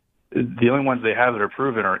 The only ones they have that are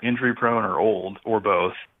proven are injury prone or old or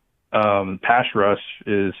both. Pass rush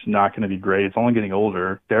is not going to be great. It's only getting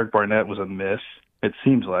older. Derek Barnett was a miss, it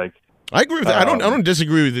seems like. I agree with that. I don't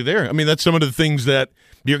disagree with you there. I mean, that's some of the things that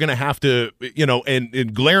you're going to have to,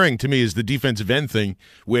 and glaring to me is the defensive end thing,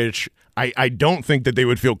 which I don't think that they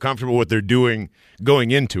would feel comfortable what they're doing going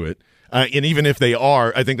into it. And even if they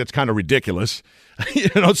are, I think that's kind of ridiculous.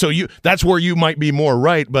 So that's where you might be more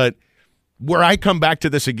right. But where I come back to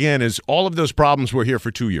this again is all of those problems were here for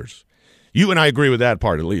 2 years. You and I agree with that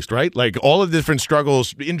part, at least, right? Like all of the different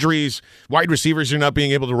struggles, injuries, wide receivers you're not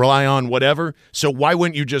being able to rely on, whatever. So why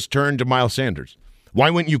wouldn't you just turn to Miles Sanders? Why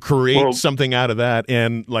wouldn't you create something out of that?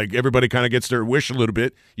 And like everybody kind of gets their wish a little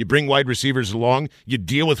bit. You bring wide receivers along. You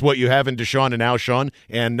deal with what you have in Deshaun and Alshon,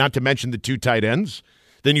 and not to mention the two tight ends.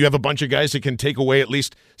 Then you have a bunch of guys that can take away at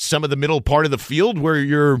least some of the middle part of the field where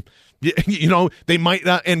you're – they might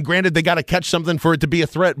not, and granted, they got to catch something for it to be a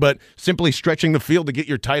threat, but simply stretching the field to get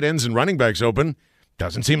your tight ends and running backs open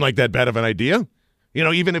doesn't seem like that bad of an idea,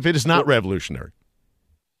 even if it is not revolutionary.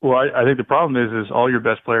 Well, I think the problem is all your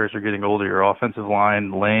best players are getting older. Your offensive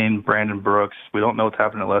line, Lane, Brandon Brooks, we don't know what's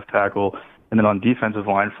happening at left tackle. And then on defensive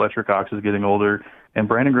line, Fletcher Cox is getting older, and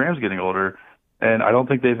Brandon Graham's getting older. And I don't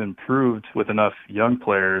think they've improved with enough young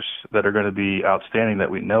players that are going to be outstanding that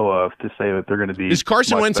we know of to say that they're going to be. Is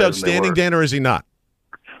Carson Wentz outstanding, Dan, or is he not?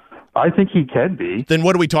 I think he can be. Then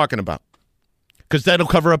what are we talking about? Because that'll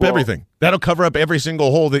cover up everything. That'll cover up every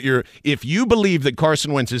single hole that if you believe that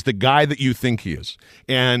Carson Wentz is the guy that you think he is,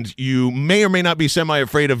 and you may or may not be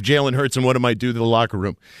semi-afraid of Jalen Hurts and what it might do to the locker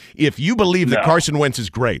room, if you believe that Carson Wentz is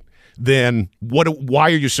great, then why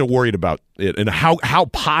are you so worried about it? And how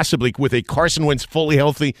possibly, with a Carson Wentz fully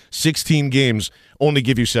healthy, 16 games, only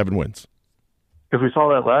give you 7 wins? Because we saw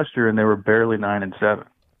that last year, and they were barely 9-7.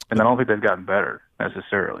 And I don't think they've gotten better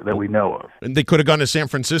necessarily that we know of. And they could have gone to San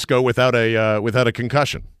Francisco without a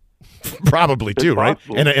concussion, probably too, right?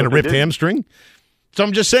 And a ripped hamstring. So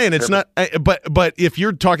I'm just saying it's not. But if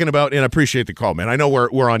you're talking about, and I appreciate the call, man. I know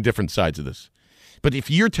we're on different sides of this. But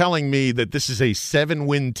if you're telling me that this is a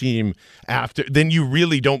 7-win team then you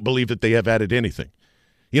really don't believe that they have added anything.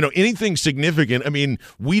 Anything significant. I mean,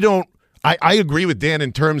 we don't. I agree with Dan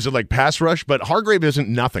in terms of like pass rush, but Hargrave isn't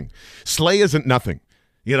nothing. Slay isn't nothing.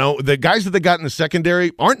 The guys that they got in the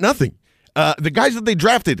secondary aren't nothing. The guys that they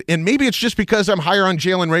drafted, and maybe it's just because I'm higher on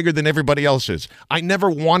Jalen Reagor than everybody else is. I never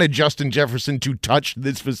wanted Justin Jefferson to touch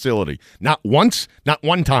this facility. Not once, not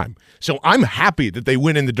one time. So I'm happy that they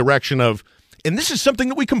went in the direction of, and this is something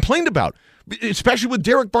that we complained about, especially with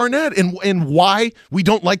Derek Barnett and why we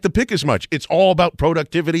don't like the pick as much. It's all about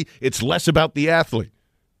productivity. It's less about the athlete.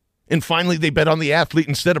 And finally, they bet on the athlete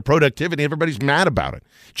instead of productivity. Everybody's mad about it.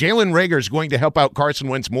 Jalen Reagor is going to help out Carson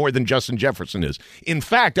Wentz more than Justin Jefferson is. In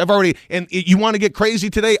fact, you want to get crazy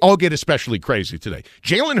today? I'll get especially crazy today.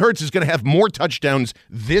 Jalen Hurts is going to have more touchdowns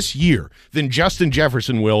this year than Justin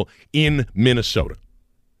Jefferson will in Minnesota.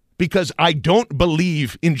 Because I don't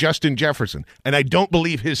believe in Justin Jefferson, and I don't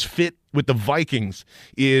believe his fit with the Vikings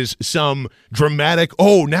is some dramatic,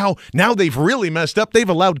 now they've really messed up. They've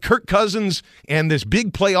allowed Kirk Cousins and this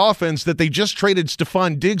big play offense that they just traded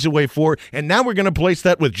Stephon Diggs away for, and now we're going to place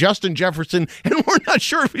that with Justin Jefferson, and we're not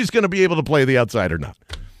sure if he's going to be able to play the outside or not.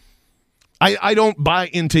 I don't buy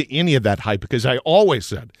into any of that hype because I always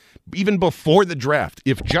said, even before the draft,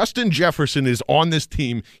 if Justin Jefferson is on this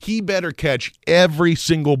team, he better catch every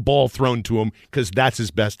single ball thrown to him because that's his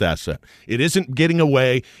best asset. It isn't getting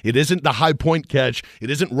away. It isn't the high point catch. It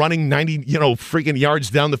isn't running 90, freaking yards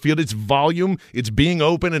down the field. It's volume. It's being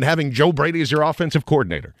open and having Joe Brady as your offensive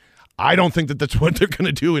coordinator. I don't think that that's what they're going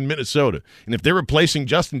to do in Minnesota. And if they're replacing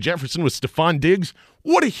Justin Jefferson with Stephon Diggs,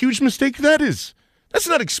 what a huge mistake that is. That's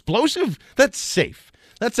not explosive. That's safe.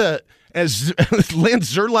 That's as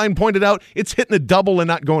Lance Zierlein pointed out, it's hitting a double and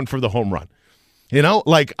not going for the home run. We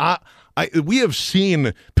have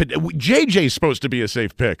seen JJ's supposed to be a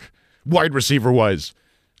safe pick, wide receiver wise.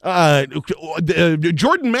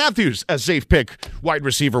 Jordan Matthews a safe pick, wide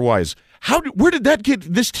receiver wise. Where did that get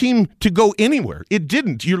this team to go anywhere? It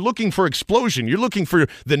didn't. You're looking for explosion. You're looking for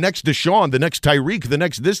the next Deshaun, the next Tyreek, the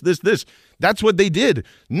next this. That's what they did.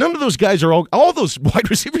 None of those guys are all those wide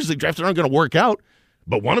receivers they drafted aren't going to work out,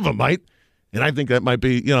 but one of them might. And I think that might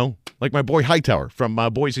be, like my boy Hightower from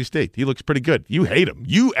Boise State. He looks pretty good. You hate him.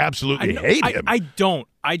 You absolutely hate him. I don't.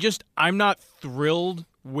 I'm not thrilled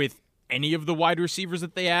with any of the wide receivers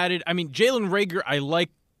that they added. I mean, Jalen Reagor, I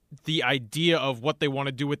like the idea of what they want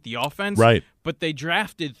to do with the offense. Right. But they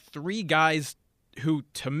drafted 3 guys who,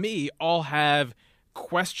 to me, all have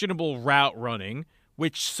questionable route running,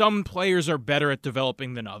 which some players are better at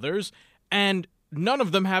developing than others, and none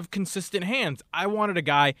of them have consistent hands. I wanted a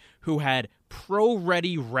guy who had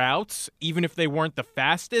pro-ready routes, even if they weren't the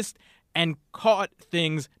fastest, and caught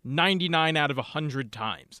things 99 out of 100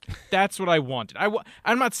 times. That's what I wanted.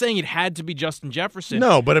 I'm not saying it had to be Justin Jefferson.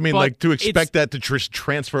 No, but I mean, to expect that to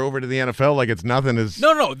transfer over to the NFL like it's nothing is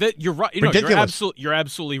No, you're right. Ridiculous. You're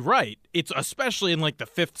absolutely right. It's especially in like the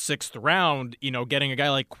 5th, 6th round, getting a guy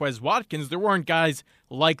like Quez Watkins, there weren't guys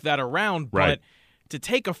like that around. Right. But to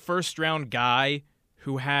take a first-round guy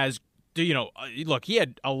who has, look, he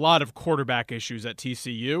had a lot of quarterback issues at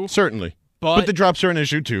TCU. Certainly. But the drops are an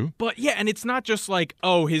issue too. But yeah, and it's not just like,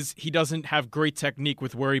 he doesn't have great technique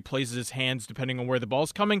with where he places his hands depending on where the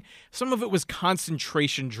ball's coming. Some of it was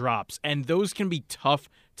concentration drops, and those can be tough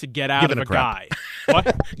to get out of a guy.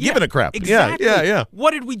 What? Giving a crap. Exactly. Yeah. What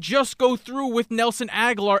did we just go through with Nelson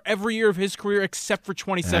Aguilar every year of his career except for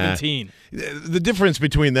 2017? The difference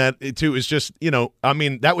between that too is just,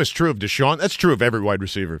 that was true of Deshaun. That's true of every wide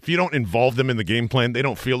receiver. If you don't involve them in the game plan, they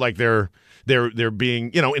don't feel like they're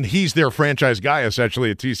being, and he's their franchise guy essentially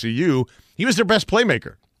at TCU. He was their best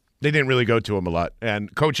playmaker. They didn't really go to him a lot,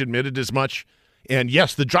 and coach admitted as much. And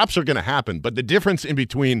yes, the drops are going to happen, but the difference in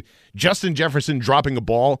between Justin Jefferson dropping a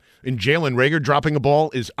ball and Jalen Reagor dropping a ball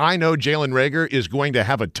is I know Jalen Reagor is going to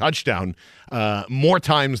have a touchdown more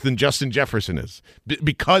times than Justin Jefferson is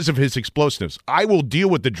because of his explosiveness. I will deal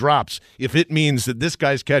with the drops if it means that this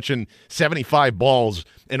guy's catching 75 balls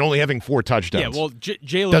and only having 4 touchdowns. Yeah, well,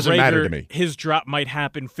 Jalen doesn't matter Reagor, to me. His drop might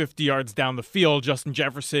happen 50 yards down the field. Justin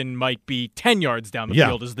Jefferson might be 10 yards down the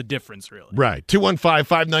field is the difference, really. Right.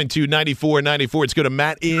 215-592-9494. Let's go to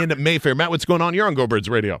Matt in Mayfair. Matt, what's going on? You're on Go Birds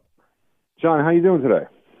Radio. John, how you doing today?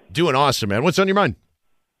 Doing awesome, man. What's on your mind?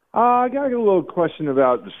 I got a little question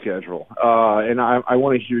about the schedule, and I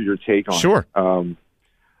want to hear your take on it. Sure.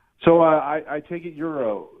 So I take it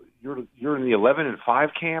you're in the 11-5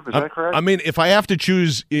 camp. Is that correct? I mean, if I have to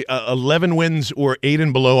choose 11 wins or 8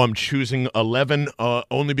 and below, I'm choosing 11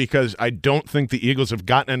 only because I don't think the Eagles have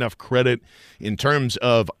gotten enough credit in terms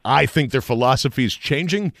of I think their philosophy is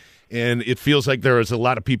changing, and it feels like there is a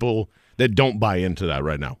lot of people that don't buy into that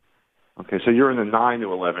right now. Okay, so you're in the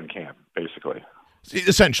 9-11 camp, basically.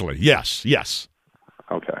 Essentially, yes.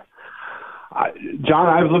 Okay. John,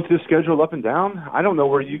 I've looked at the schedule up and down. I don't know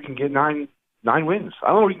where you can get nine wins. I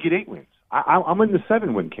don't know where you can get 8 wins. I'm in the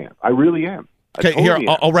 7-win camp. I really am. Okay, here,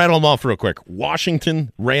 I'll rattle them off real quick.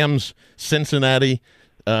 Washington, Rams, Cincinnati,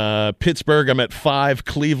 Pittsburgh, I'm at 5.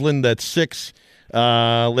 Cleveland, that's 6.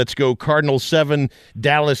 Let's go Cardinals 7,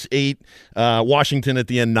 Dallas 8, Washington at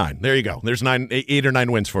the end 9. There you go. There's 8 or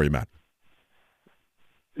 9 wins for you, Matt.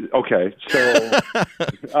 Okay, so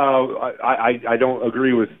I don't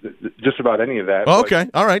agree with just about any of that. Okay,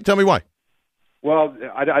 all right. Tell me why. Well,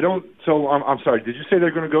 I don't. So I'm sorry. Did you say they're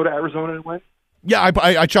going to go to Arizona and win? Yeah,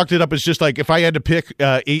 I chalked it up as just like if I had to pick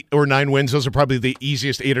 8 or 9 wins, those are probably the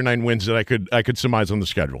easiest 8 or 9 wins that I could surmise on the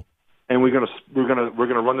schedule. And we're gonna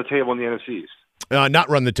run the table in the NFC East. Not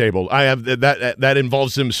run the table. I have that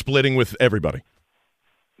involves them splitting with everybody.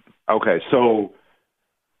 Okay, so.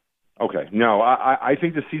 Okay, no, I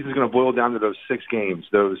think the season's going to boil down to those 6 games,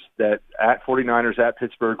 those that at 49ers, at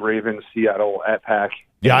Pittsburgh, Ravens, Seattle, at Pack.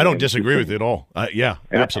 Yeah, I don't disagree with it at all.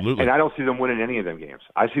 Absolutely. And I don't see them winning any of them games.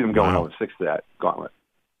 I see them going 0-6 to that gauntlet.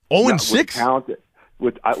 0-6?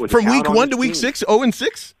 From week 1 to week 6,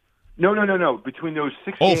 0-6? No. Between those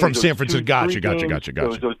 6 games. From San Francisco. Gotcha.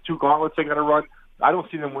 Those 2 gauntlets they got to run, I don't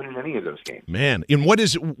see them winning any of those games. Man, and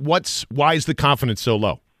why is the confidence so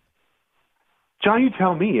low? John, you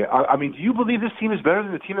tell me. I mean, do you believe this team is better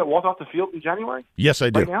than the team that walked off the field in January? Yes, I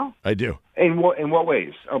do. Right now? I do. In what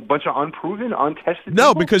ways? A bunch of unproven, untested No,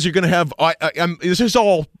 people? because you're going to have this is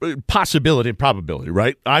all possibility and probability,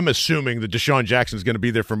 right? I'm assuming that Deshaun Jackson is going to be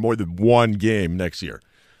there for more than 1 game next year.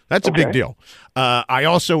 That's a big deal. I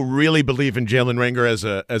also really believe in Jalen Reagor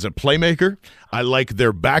as a playmaker. I like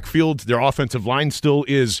their backfield. Their offensive line still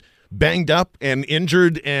is banged up and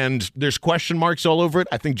injured, and there's question marks all over it.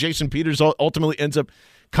 I think Jason Peters ultimately ends up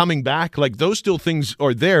coming back. Like, those still things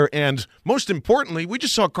are there, and most importantly, we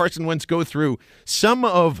just saw Carson Wentz go through some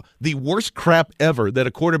of the worst crap ever that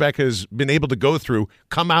a quarterback has been able to go through,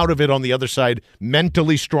 come out of it on the other side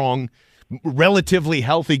mentally strong, relatively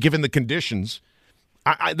healthy given the conditions.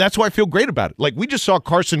 That's why I feel great about it. Like, we just saw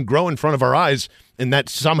Carson grow in front of our eyes, and that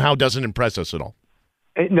somehow doesn't impress us at all.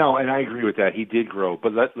 No, and I agree with that. He did grow.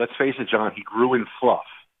 But let's face it, John, he grew in fluff.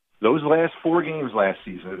 Those last 4 games last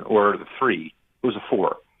season, or the 3, it was a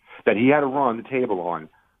 4, that he had to run the table on.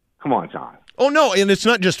 Come on, John. Oh, no, and it's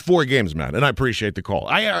not just 4 games, Matt, and I appreciate the call.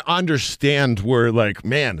 I understand where, like,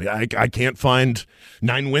 man, I can't find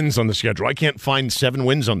 9 wins on the schedule. I can't find 7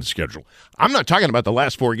 wins on the schedule. I'm not talking about the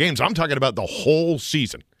last 4 games. I'm talking about the whole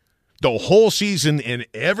season. The whole season and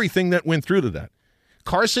everything that went through to that.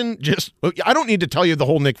 Carson I don't need to tell you the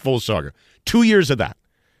whole Nick Foles saga. 2 years of that.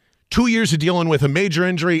 2 years of dealing with a major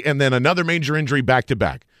injury and then another major injury back to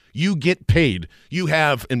back. You get paid. You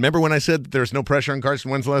have, and remember when I said there's no pressure on Carson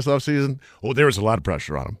Wentz last offseason? Oh, there was a lot of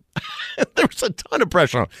pressure on him. There was a ton of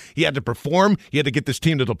pressure on him. He had to perform. He had to get this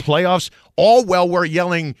team to the playoffs. All while we're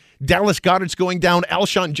yelling, Dallas Goedert's going down.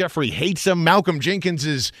 Alshon Jeffrey hates him. Malcolm Jenkins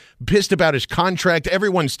is pissed about his contract.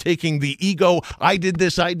 Everyone's taking the ego. I did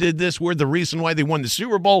this. We're the reason why they won the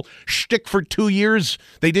Super Bowl. Shtick for 2 years.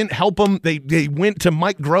 They didn't help him. They went to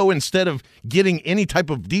Mike Groh instead of getting any type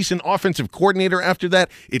of decent offensive coordinator after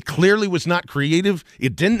that. It clearly was not creative.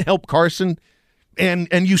 It didn't help Carson.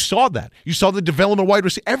 And you saw that. You saw the development of wide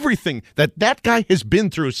receiver, everything that guy has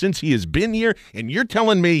been through since he has been here, and you're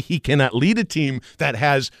telling me he cannot lead a team that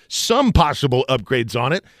has some possible upgrades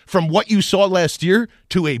on it from what you saw last year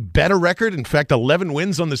to a better record, in fact, 11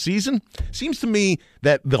 wins on the season? Seems to me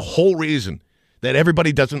that the whole reason that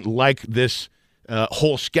everybody doesn't like this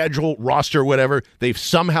whole schedule, roster, whatever, they've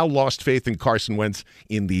somehow lost faith in Carson Wentz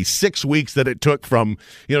in the 6 weeks that it took from,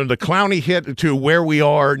 the Clowney hit to where we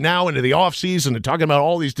are now into the offseason and talking about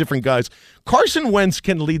all these different guys. Carson Wentz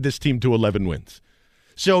can lead this team to 11 wins.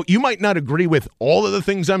 So you might not agree with all of the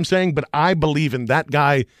things I'm saying, but I believe in that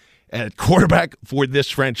guy at quarterback for this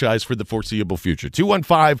franchise for the foreseeable future.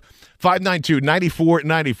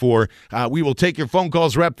 215-592-9494. We will take your phone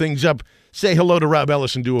calls, wrap things up, say hello to Rob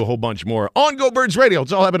Ellis, and do a whole bunch more on Go Birds Radio.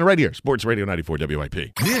 It's all happening right here. Sports Radio 94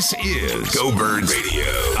 WIP. This is Go Birds Radio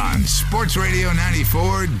on Sports Radio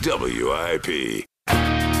 94 WIP.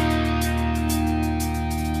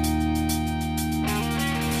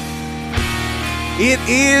 It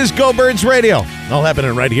is Go Birds Radio. All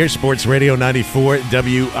happening right here. Sports Radio 94 WIP.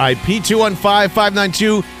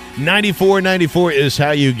 215-592-9494 is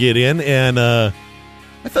how you get in. And I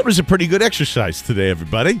thought it was a pretty good exercise today,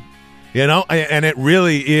 everybody. You know, and it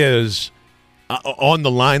really is on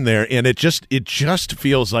the line there. And it just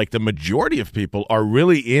feels like the majority of people are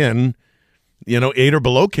really in, 8 or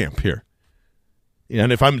below camp here.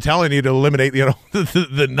 And if I'm telling you to eliminate, the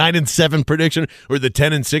 9-7 prediction or the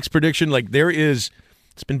 10-6 prediction, like it's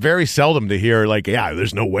been very seldom to hear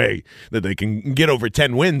there's no way that they can get over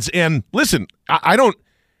 10 wins. And listen, I don't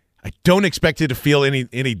expect it to feel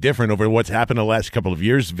any different over what's happened the last couple of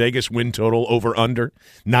years. Vegas win total over under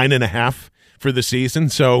 9.5 for the season.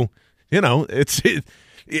 So,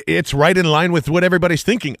 it's right in line with what everybody's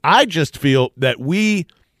thinking. I just feel that we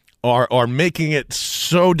are making it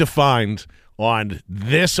so defined on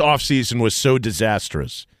this offseason was so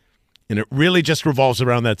disastrous. And it really just revolves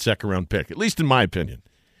around that second-round pick, at least in my opinion.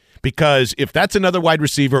 Because if that's another wide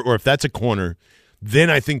receiver or if that's a corner,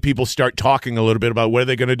 then I think people start talking a little bit about what are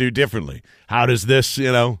they going to do differently. How does this,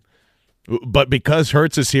 But because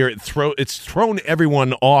Hurts is here, it's thrown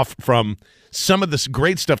everyone off from some of this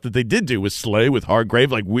great stuff that they did do with Slay, with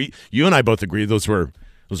Hargrave. You and I both agree those are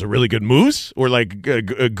really good moves, or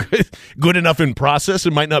good enough in process.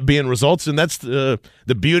 It might not be in results, and that's the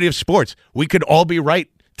beauty of sports. We could all be right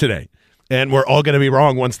today, and we're all going to be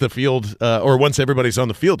wrong once the field or once everybody's on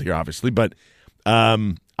the field here, obviously. But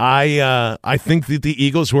I think that the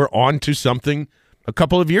Eagles were on to something a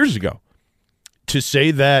couple of years ago to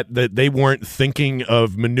say that they weren't thinking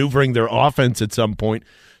of maneuvering their offense at some point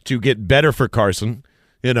to get better for Carson.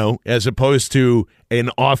 As opposed to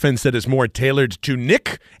an offense that is more tailored to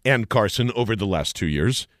Nick and Carson over the last 2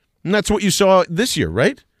 years. And that's what you saw this year,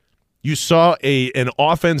 right? You saw an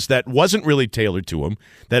offense that wasn't really tailored to him,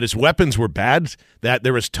 that his weapons were bad, that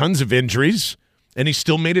there was tons of injuries, and he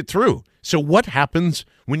still made it through. So what happens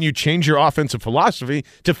when you change your offensive philosophy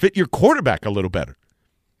to fit your quarterback a little better?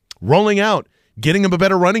 Rolling out, getting him a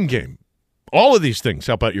better running game. All of these things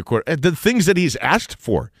help out your quarterback. The things that he's asked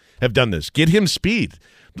for have done this. Get him speed.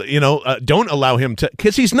 Don't allow him to,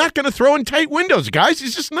 because he's not going to throw in tight windows, guys.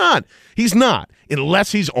 He's just not. He's not,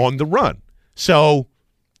 unless he's on the run. So,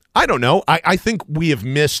 I don't know. I think we have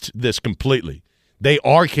missed this completely. They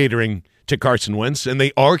are catering to Carson Wentz, and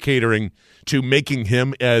they are catering to making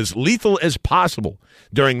him as lethal as possible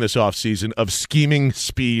during this offseason of scheming,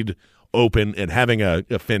 speed, open, and having a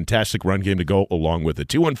fantastic run game to go along with it.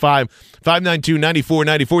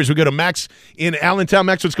 215-592-9494 as we go to Max in Allentown.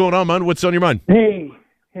 Max, what's going on, man? What's on your mind? Hey,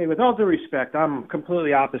 with all due respect, I'm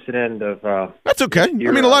completely opposite end of. That's okay. I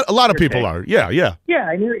mean, a lot of people are. Yeah. Yeah,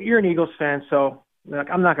 and you're an Eagles fan, so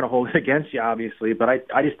I'm not going to hold it against you, obviously, but I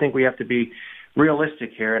just think we have to be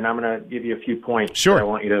realistic here, and I'm going to give you a few points that I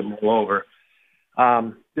want you to mull over.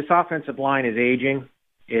 This offensive line is aging.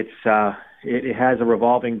 It has a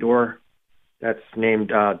revolving door that's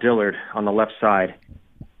named Dillard on the left side.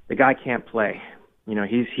 The guy can't play.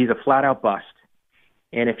 He's a flat-out bust.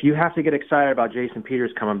 And if you have to get excited about Jason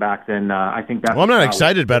Peters coming back, then I think that's... Well, I'm not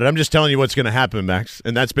excited about it. I'm just telling you what's going to happen, Max.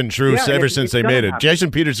 And that's been true ever since they made it.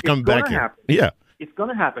 Jason Peters is coming back here. Yeah. It's going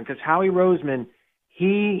to happen because Howie Roseman,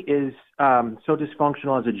 he is so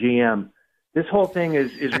dysfunctional as a GM. This whole thing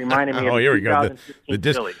is reminding me of here we go.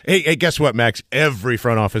 Hey, guess what, Max? Every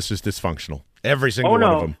front office is dysfunctional. Every single one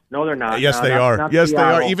of them. No, they're not. Yes, they are. Yes, they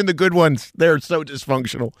are. Even the good ones, they're so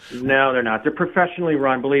dysfunctional. No, they're not. They're professionally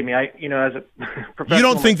run. Believe me, as a professional. You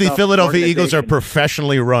don't think the Philadelphia Eagles are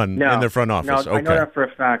professionally run in their front office? No, I know that for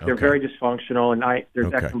a fact. They're very dysfunctional, and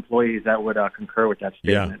there's ex-employees that would concur with that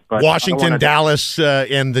statement. Yeah. But Washington, Dallas,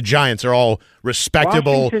 and the Giants are all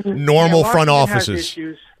respectable, normal front offices.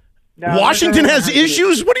 Washington has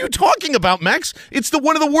issues? What are you talking about, Max? It's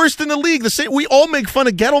one of the worst in the league. We all make fun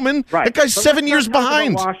of Gettleman. Right. That guy's 7 years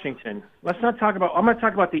behind. Washington. Let's not talk about. I'm going to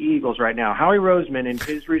talk about the Eagles right now. Howie Roseman, in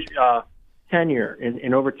his tenure,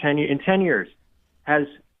 in over 10 years, has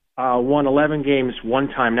won 11 games one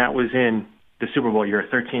time. That was in the Super Bowl year,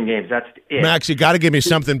 13 games. That's it. Max, you got to give me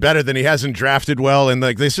something better than he hasn't drafted well, and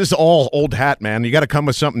this is all old hat, man. You got to come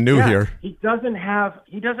with something new here. He doesn't have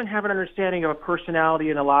an understanding of a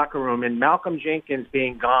personality in the locker room, and Malcolm Jenkins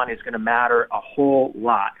being gone is going to matter a whole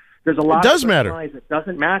lot. There's a lot It does of matter. guys that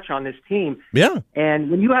doesn't match on this team. Yeah.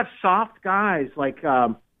 And when you have soft guys like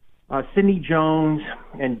Sidney Jones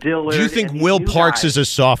and Dillard. Do you think and these Will new Parks guys, is a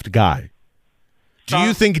soft guy? Do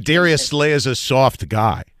you think Darius Slay is a soft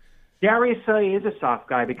guy? Darius Slay is a soft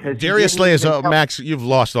guy because Darius Slay is Max. You've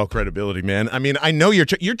lost all credibility, man. I mean, I know you're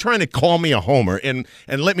trying to call me a homer, and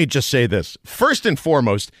let me just say this: first and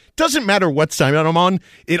foremost, doesn't matter what side I'm on.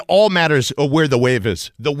 It all matters where the wave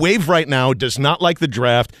is. The wave right now does not like the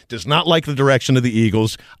draft, does not like the direction of the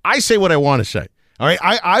Eagles. I say what I want to say. All right,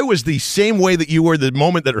 I was the same way that you were the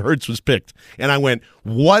moment that Hurts was picked, and I went,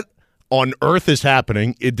 what on earth is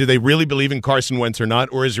happening? Do they really believe in Carson Wentz or not,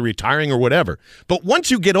 or is he retiring or whatever? But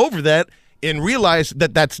once you get over that and realize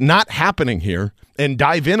that that's not happening here and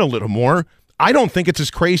dive in a little more, I don't think it's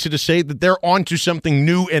as crazy to say that they're onto something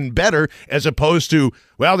new and better as opposed to,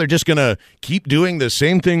 well, they're just going to keep doing the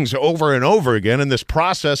same things over and over again, and this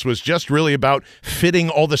process was just really about fitting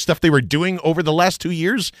all the stuff they were doing over the last 2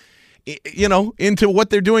 years, into what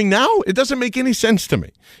they're doing now. It doesn't make any sense to me.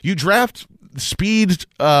 You draft speed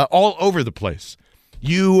all over the place.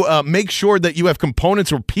 You make sure that you have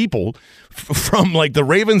components or people from like the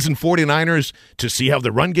Ravens and 49ers to see how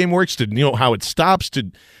the run game works, to know how it stops.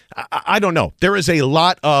 I don't know. There is a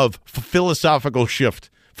lot of philosophical shift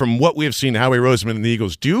from what we have seen Howie Roseman and the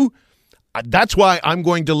Eagles do. That's why I'm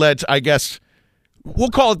going to let, I guess, we'll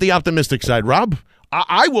call it the optimistic side, Rob.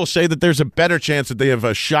 I will say that there's a better chance that they have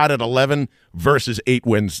a shot at 11 versus 8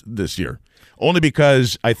 wins this year. Only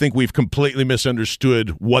because I think we've completely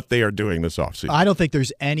misunderstood what they are doing this offseason. I don't think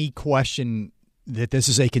there's any question that this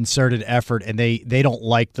is a concerted effort, and they don't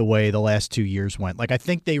like the way the last 2 years went. Like, I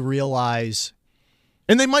think they realize...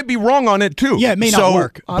 And they might be wrong on it, too. Yeah, it may not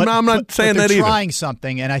work. I'm not saying that either. They're trying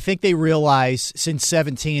something, and I think they realize since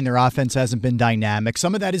 17 their offense hasn't been dynamic.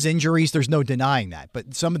 Some of that is injuries. There's no denying that.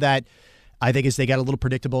 But some of that... I think is they got a little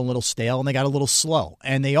predictable and a little stale, and they got a little slow.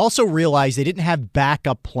 And they also realized they didn't have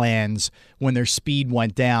backup plans when their speed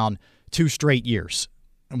went down 2 straight years.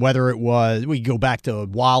 And whether it was, we go back to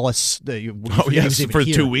Wallace. For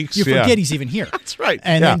 2 weeks. You forget he's even here. That's right.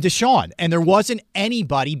 And then Deshaun. And there wasn't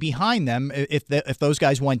anybody behind them, if those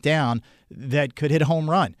guys went down, that could hit a home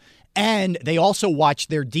run. And they also watched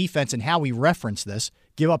their defense, and how we reference this,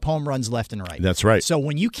 give up home runs left and right. That's right. So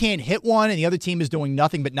when you can't hit one and the other team is doing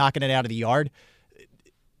nothing but knocking it out of the yard,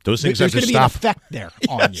 those things there's have to going to be an stop. effect there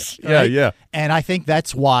on you. Right? Yeah. And I think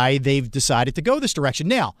that's why they've decided to go this direction.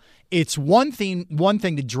 Now, it's one thing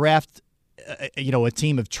to draft, a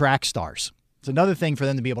team of track stars. It's another thing for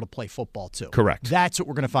them to be able to play football, too. Correct. That's what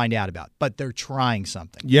we're going to find out about. But they're trying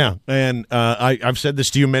something. Yeah, and I've said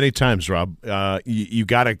this to you many times, Rob. You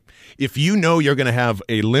got to, if you know you're going to have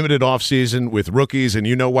a limited offseason with rookies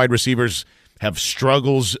and wide receivers have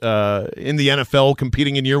struggles in the NFL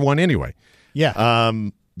competing in year one anyway. Yeah.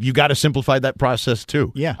 You got to simplify that process,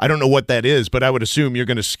 too. Yeah. I don't know what that is, but I would assume you're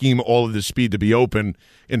going to scheme all of the speed to be open,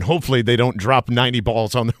 and hopefully they don't drop 90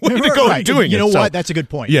 balls on the way to go and doing it. You know what? That's a good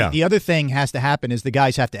point. Yeah. The other thing has to happen is the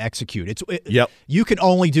guys have to execute. Yep. You can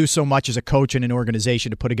only do so much as a coach in an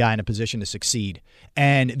organization to put a guy in a position to succeed.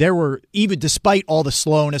 And there were, even despite all the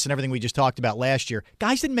slowness and everything we just talked about last year,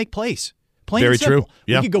 guys didn't make plays. Plain Very and simple. true.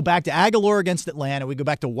 Yeah. We could go back to Aguilar against Atlanta. We could go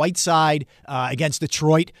back to Whiteside against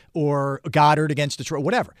Detroit, or Goddard against Detroit,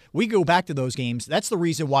 whatever. We go back to those games. That's the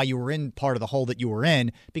reason why you were in part of the hole that you were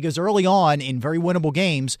in, because early on in very winnable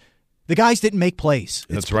games, the guys didn't make plays.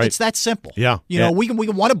 That's right. It's that simple. Yeah. We can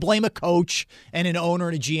want to blame a coach and an owner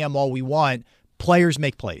and a GM all we want. Players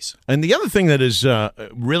make plays. And the other thing that is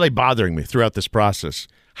really bothering me throughout this process,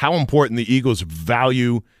 how important the Eagles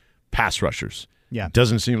value pass rushers. Yeah.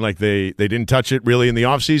 Doesn't seem like they didn't touch it really in the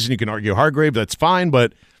offseason. You can argue Hargrave, that's fine,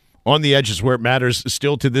 but on the edges where it matters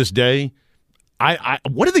still to this day,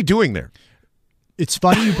 what are they doing there? It's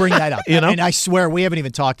funny you bring that up. You know? And I swear we haven't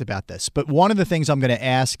even talked about this, but one of the things I'm going to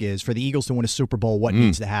ask is, for the Eagles to win a Super Bowl, what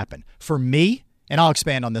needs to happen? For me, and I'll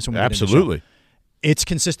expand on this when we get into the show, Absolutely. it's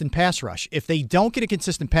consistent pass rush. If they don't get a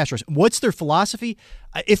consistent pass rush, what's their philosophy?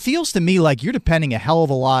 It feels to me like you're depending a hell of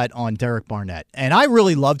a lot on Derek Barnett. And I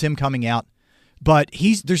really loved him coming out. But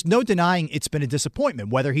there's no denying it's been a disappointment,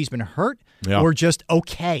 whether he's been hurt or just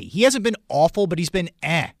okay. He hasn't been awful, but he's been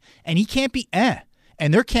and he can't be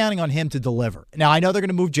And they're counting on him to deliver. Now, I know they're going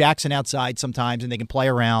to move Jackson outside sometimes, and they can play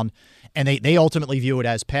around, and they ultimately view it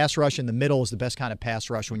as pass rush in the middle is the best kind of pass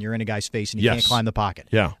rush when you're in a guy's face and you can't climb the pocket.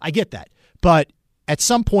 Yeah. I get that. But at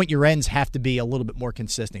some point, your ends have to be a little bit more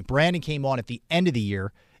consistent. Brandon came on at the end of the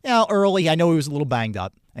year. Early, I know he was a little banged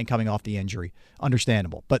up and coming off the injury.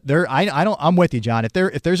 Understandable. But I'm with you, John. If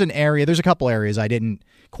there's an area, there's a couple areas I didn't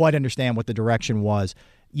quite understand what the direction was.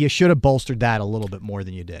 you should have bolstered that a little bit more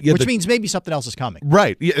than you did, which means maybe something else is coming.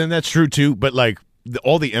 Right, yeah, and that's true too. But like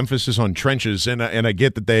all the emphasis on trenches, and I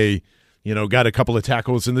get that they, got a couple of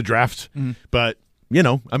tackles in the draft, but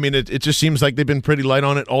I mean, it just seems like they've been pretty light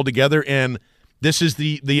on it altogether. And this is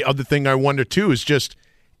the other thing I wonder too is just,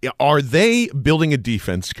 are they building a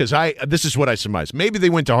defense? Because this is what I surmise. Maybe they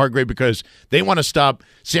went to Hargrave because they want to stop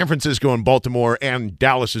San Francisco and Baltimore and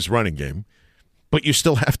Dallas's running game. But you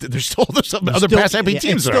still have to. There's still some other pass-happy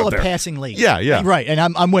teams. It's still out a there. passing league. Yeah. Right, and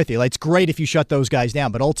I'm with you. Like, it's great if you shut those guys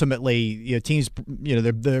down, but ultimately, teams,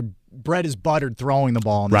 their bread is buttered throwing the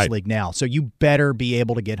ball in this league now. So you better be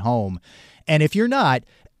able to get home. And if you're not,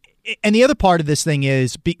 and the other part of this thing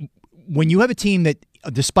is when you have a team that,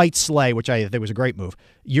 despite Slay, which I think was a great move,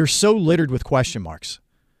 you're so littered with question marks.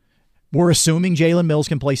 We're assuming Jalen Mills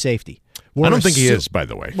can play safety. I don't think he is, by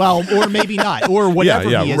the way. Well, or maybe not, or whatever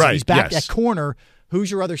he is. Right, he's back at corner. Who's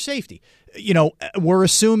your other safety? We're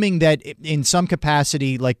assuming that in some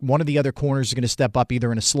capacity, like one of the other corners is going to step up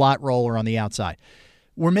either in a slot role or on the outside.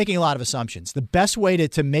 We're making a lot of assumptions. The best way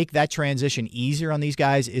to make that transition easier on these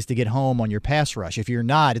guys is to get home on your pass rush. If you're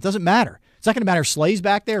not, it doesn't matter. It's not going to matter if Slay's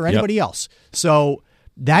back there or anybody else. So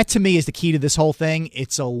that, to me, is the key to this whole thing.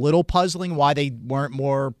 It's a little puzzling why they weren't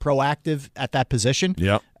more proactive at that position.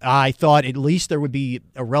 Yep. I thought at least there would be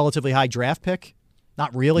a relatively high draft pick.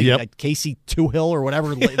 Not really. Like Casey Tuhill or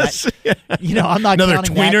whatever. Yes. I'm not another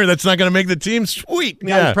counting tweener that's not going to make the team. Sweet.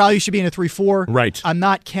 Yeah. He probably should be in a 3-4. Right. I'm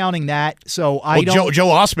not counting that. So I don't. Joe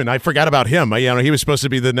Osman, I forgot about him. He was supposed to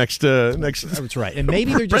be the next. That's right. And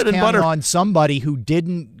maybe they're just counting on somebody who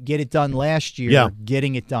didn't get it done last year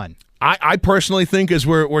getting it done. I personally think, as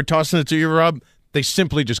we're tossing it to you, Rob, they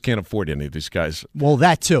simply just can't afford any of these guys. Well,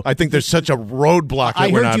 that too. I think there's such a roadblock. I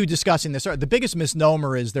heard you discussing this. The biggest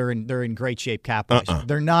misnomer is they're in great shape cap-wise.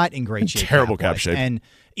 They're not in great shape. Terrible cap shape. And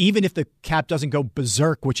even if the cap doesn't go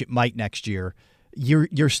berserk, which it might next year,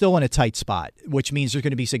 you're still in a tight spot, which means there's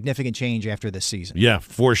going to be significant change after this season. Yeah,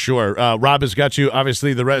 for sure. Rob has got you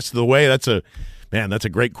obviously the rest of the way. That's a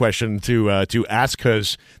great question to ask,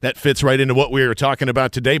 because that fits right into what we were talking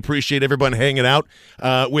about today. Appreciate everyone hanging out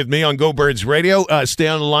with me on Go Birds Radio. Stay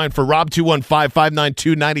on the line for Rob,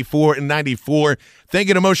 215-592-9494. Thank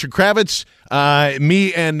you to Moshe Kravitz.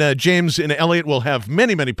 Me and James and Elliot will have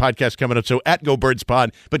many, many podcasts coming up, so at Go Birds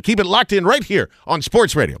Pod. But keep it locked in right here on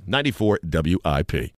Sports Radio 94 WIP.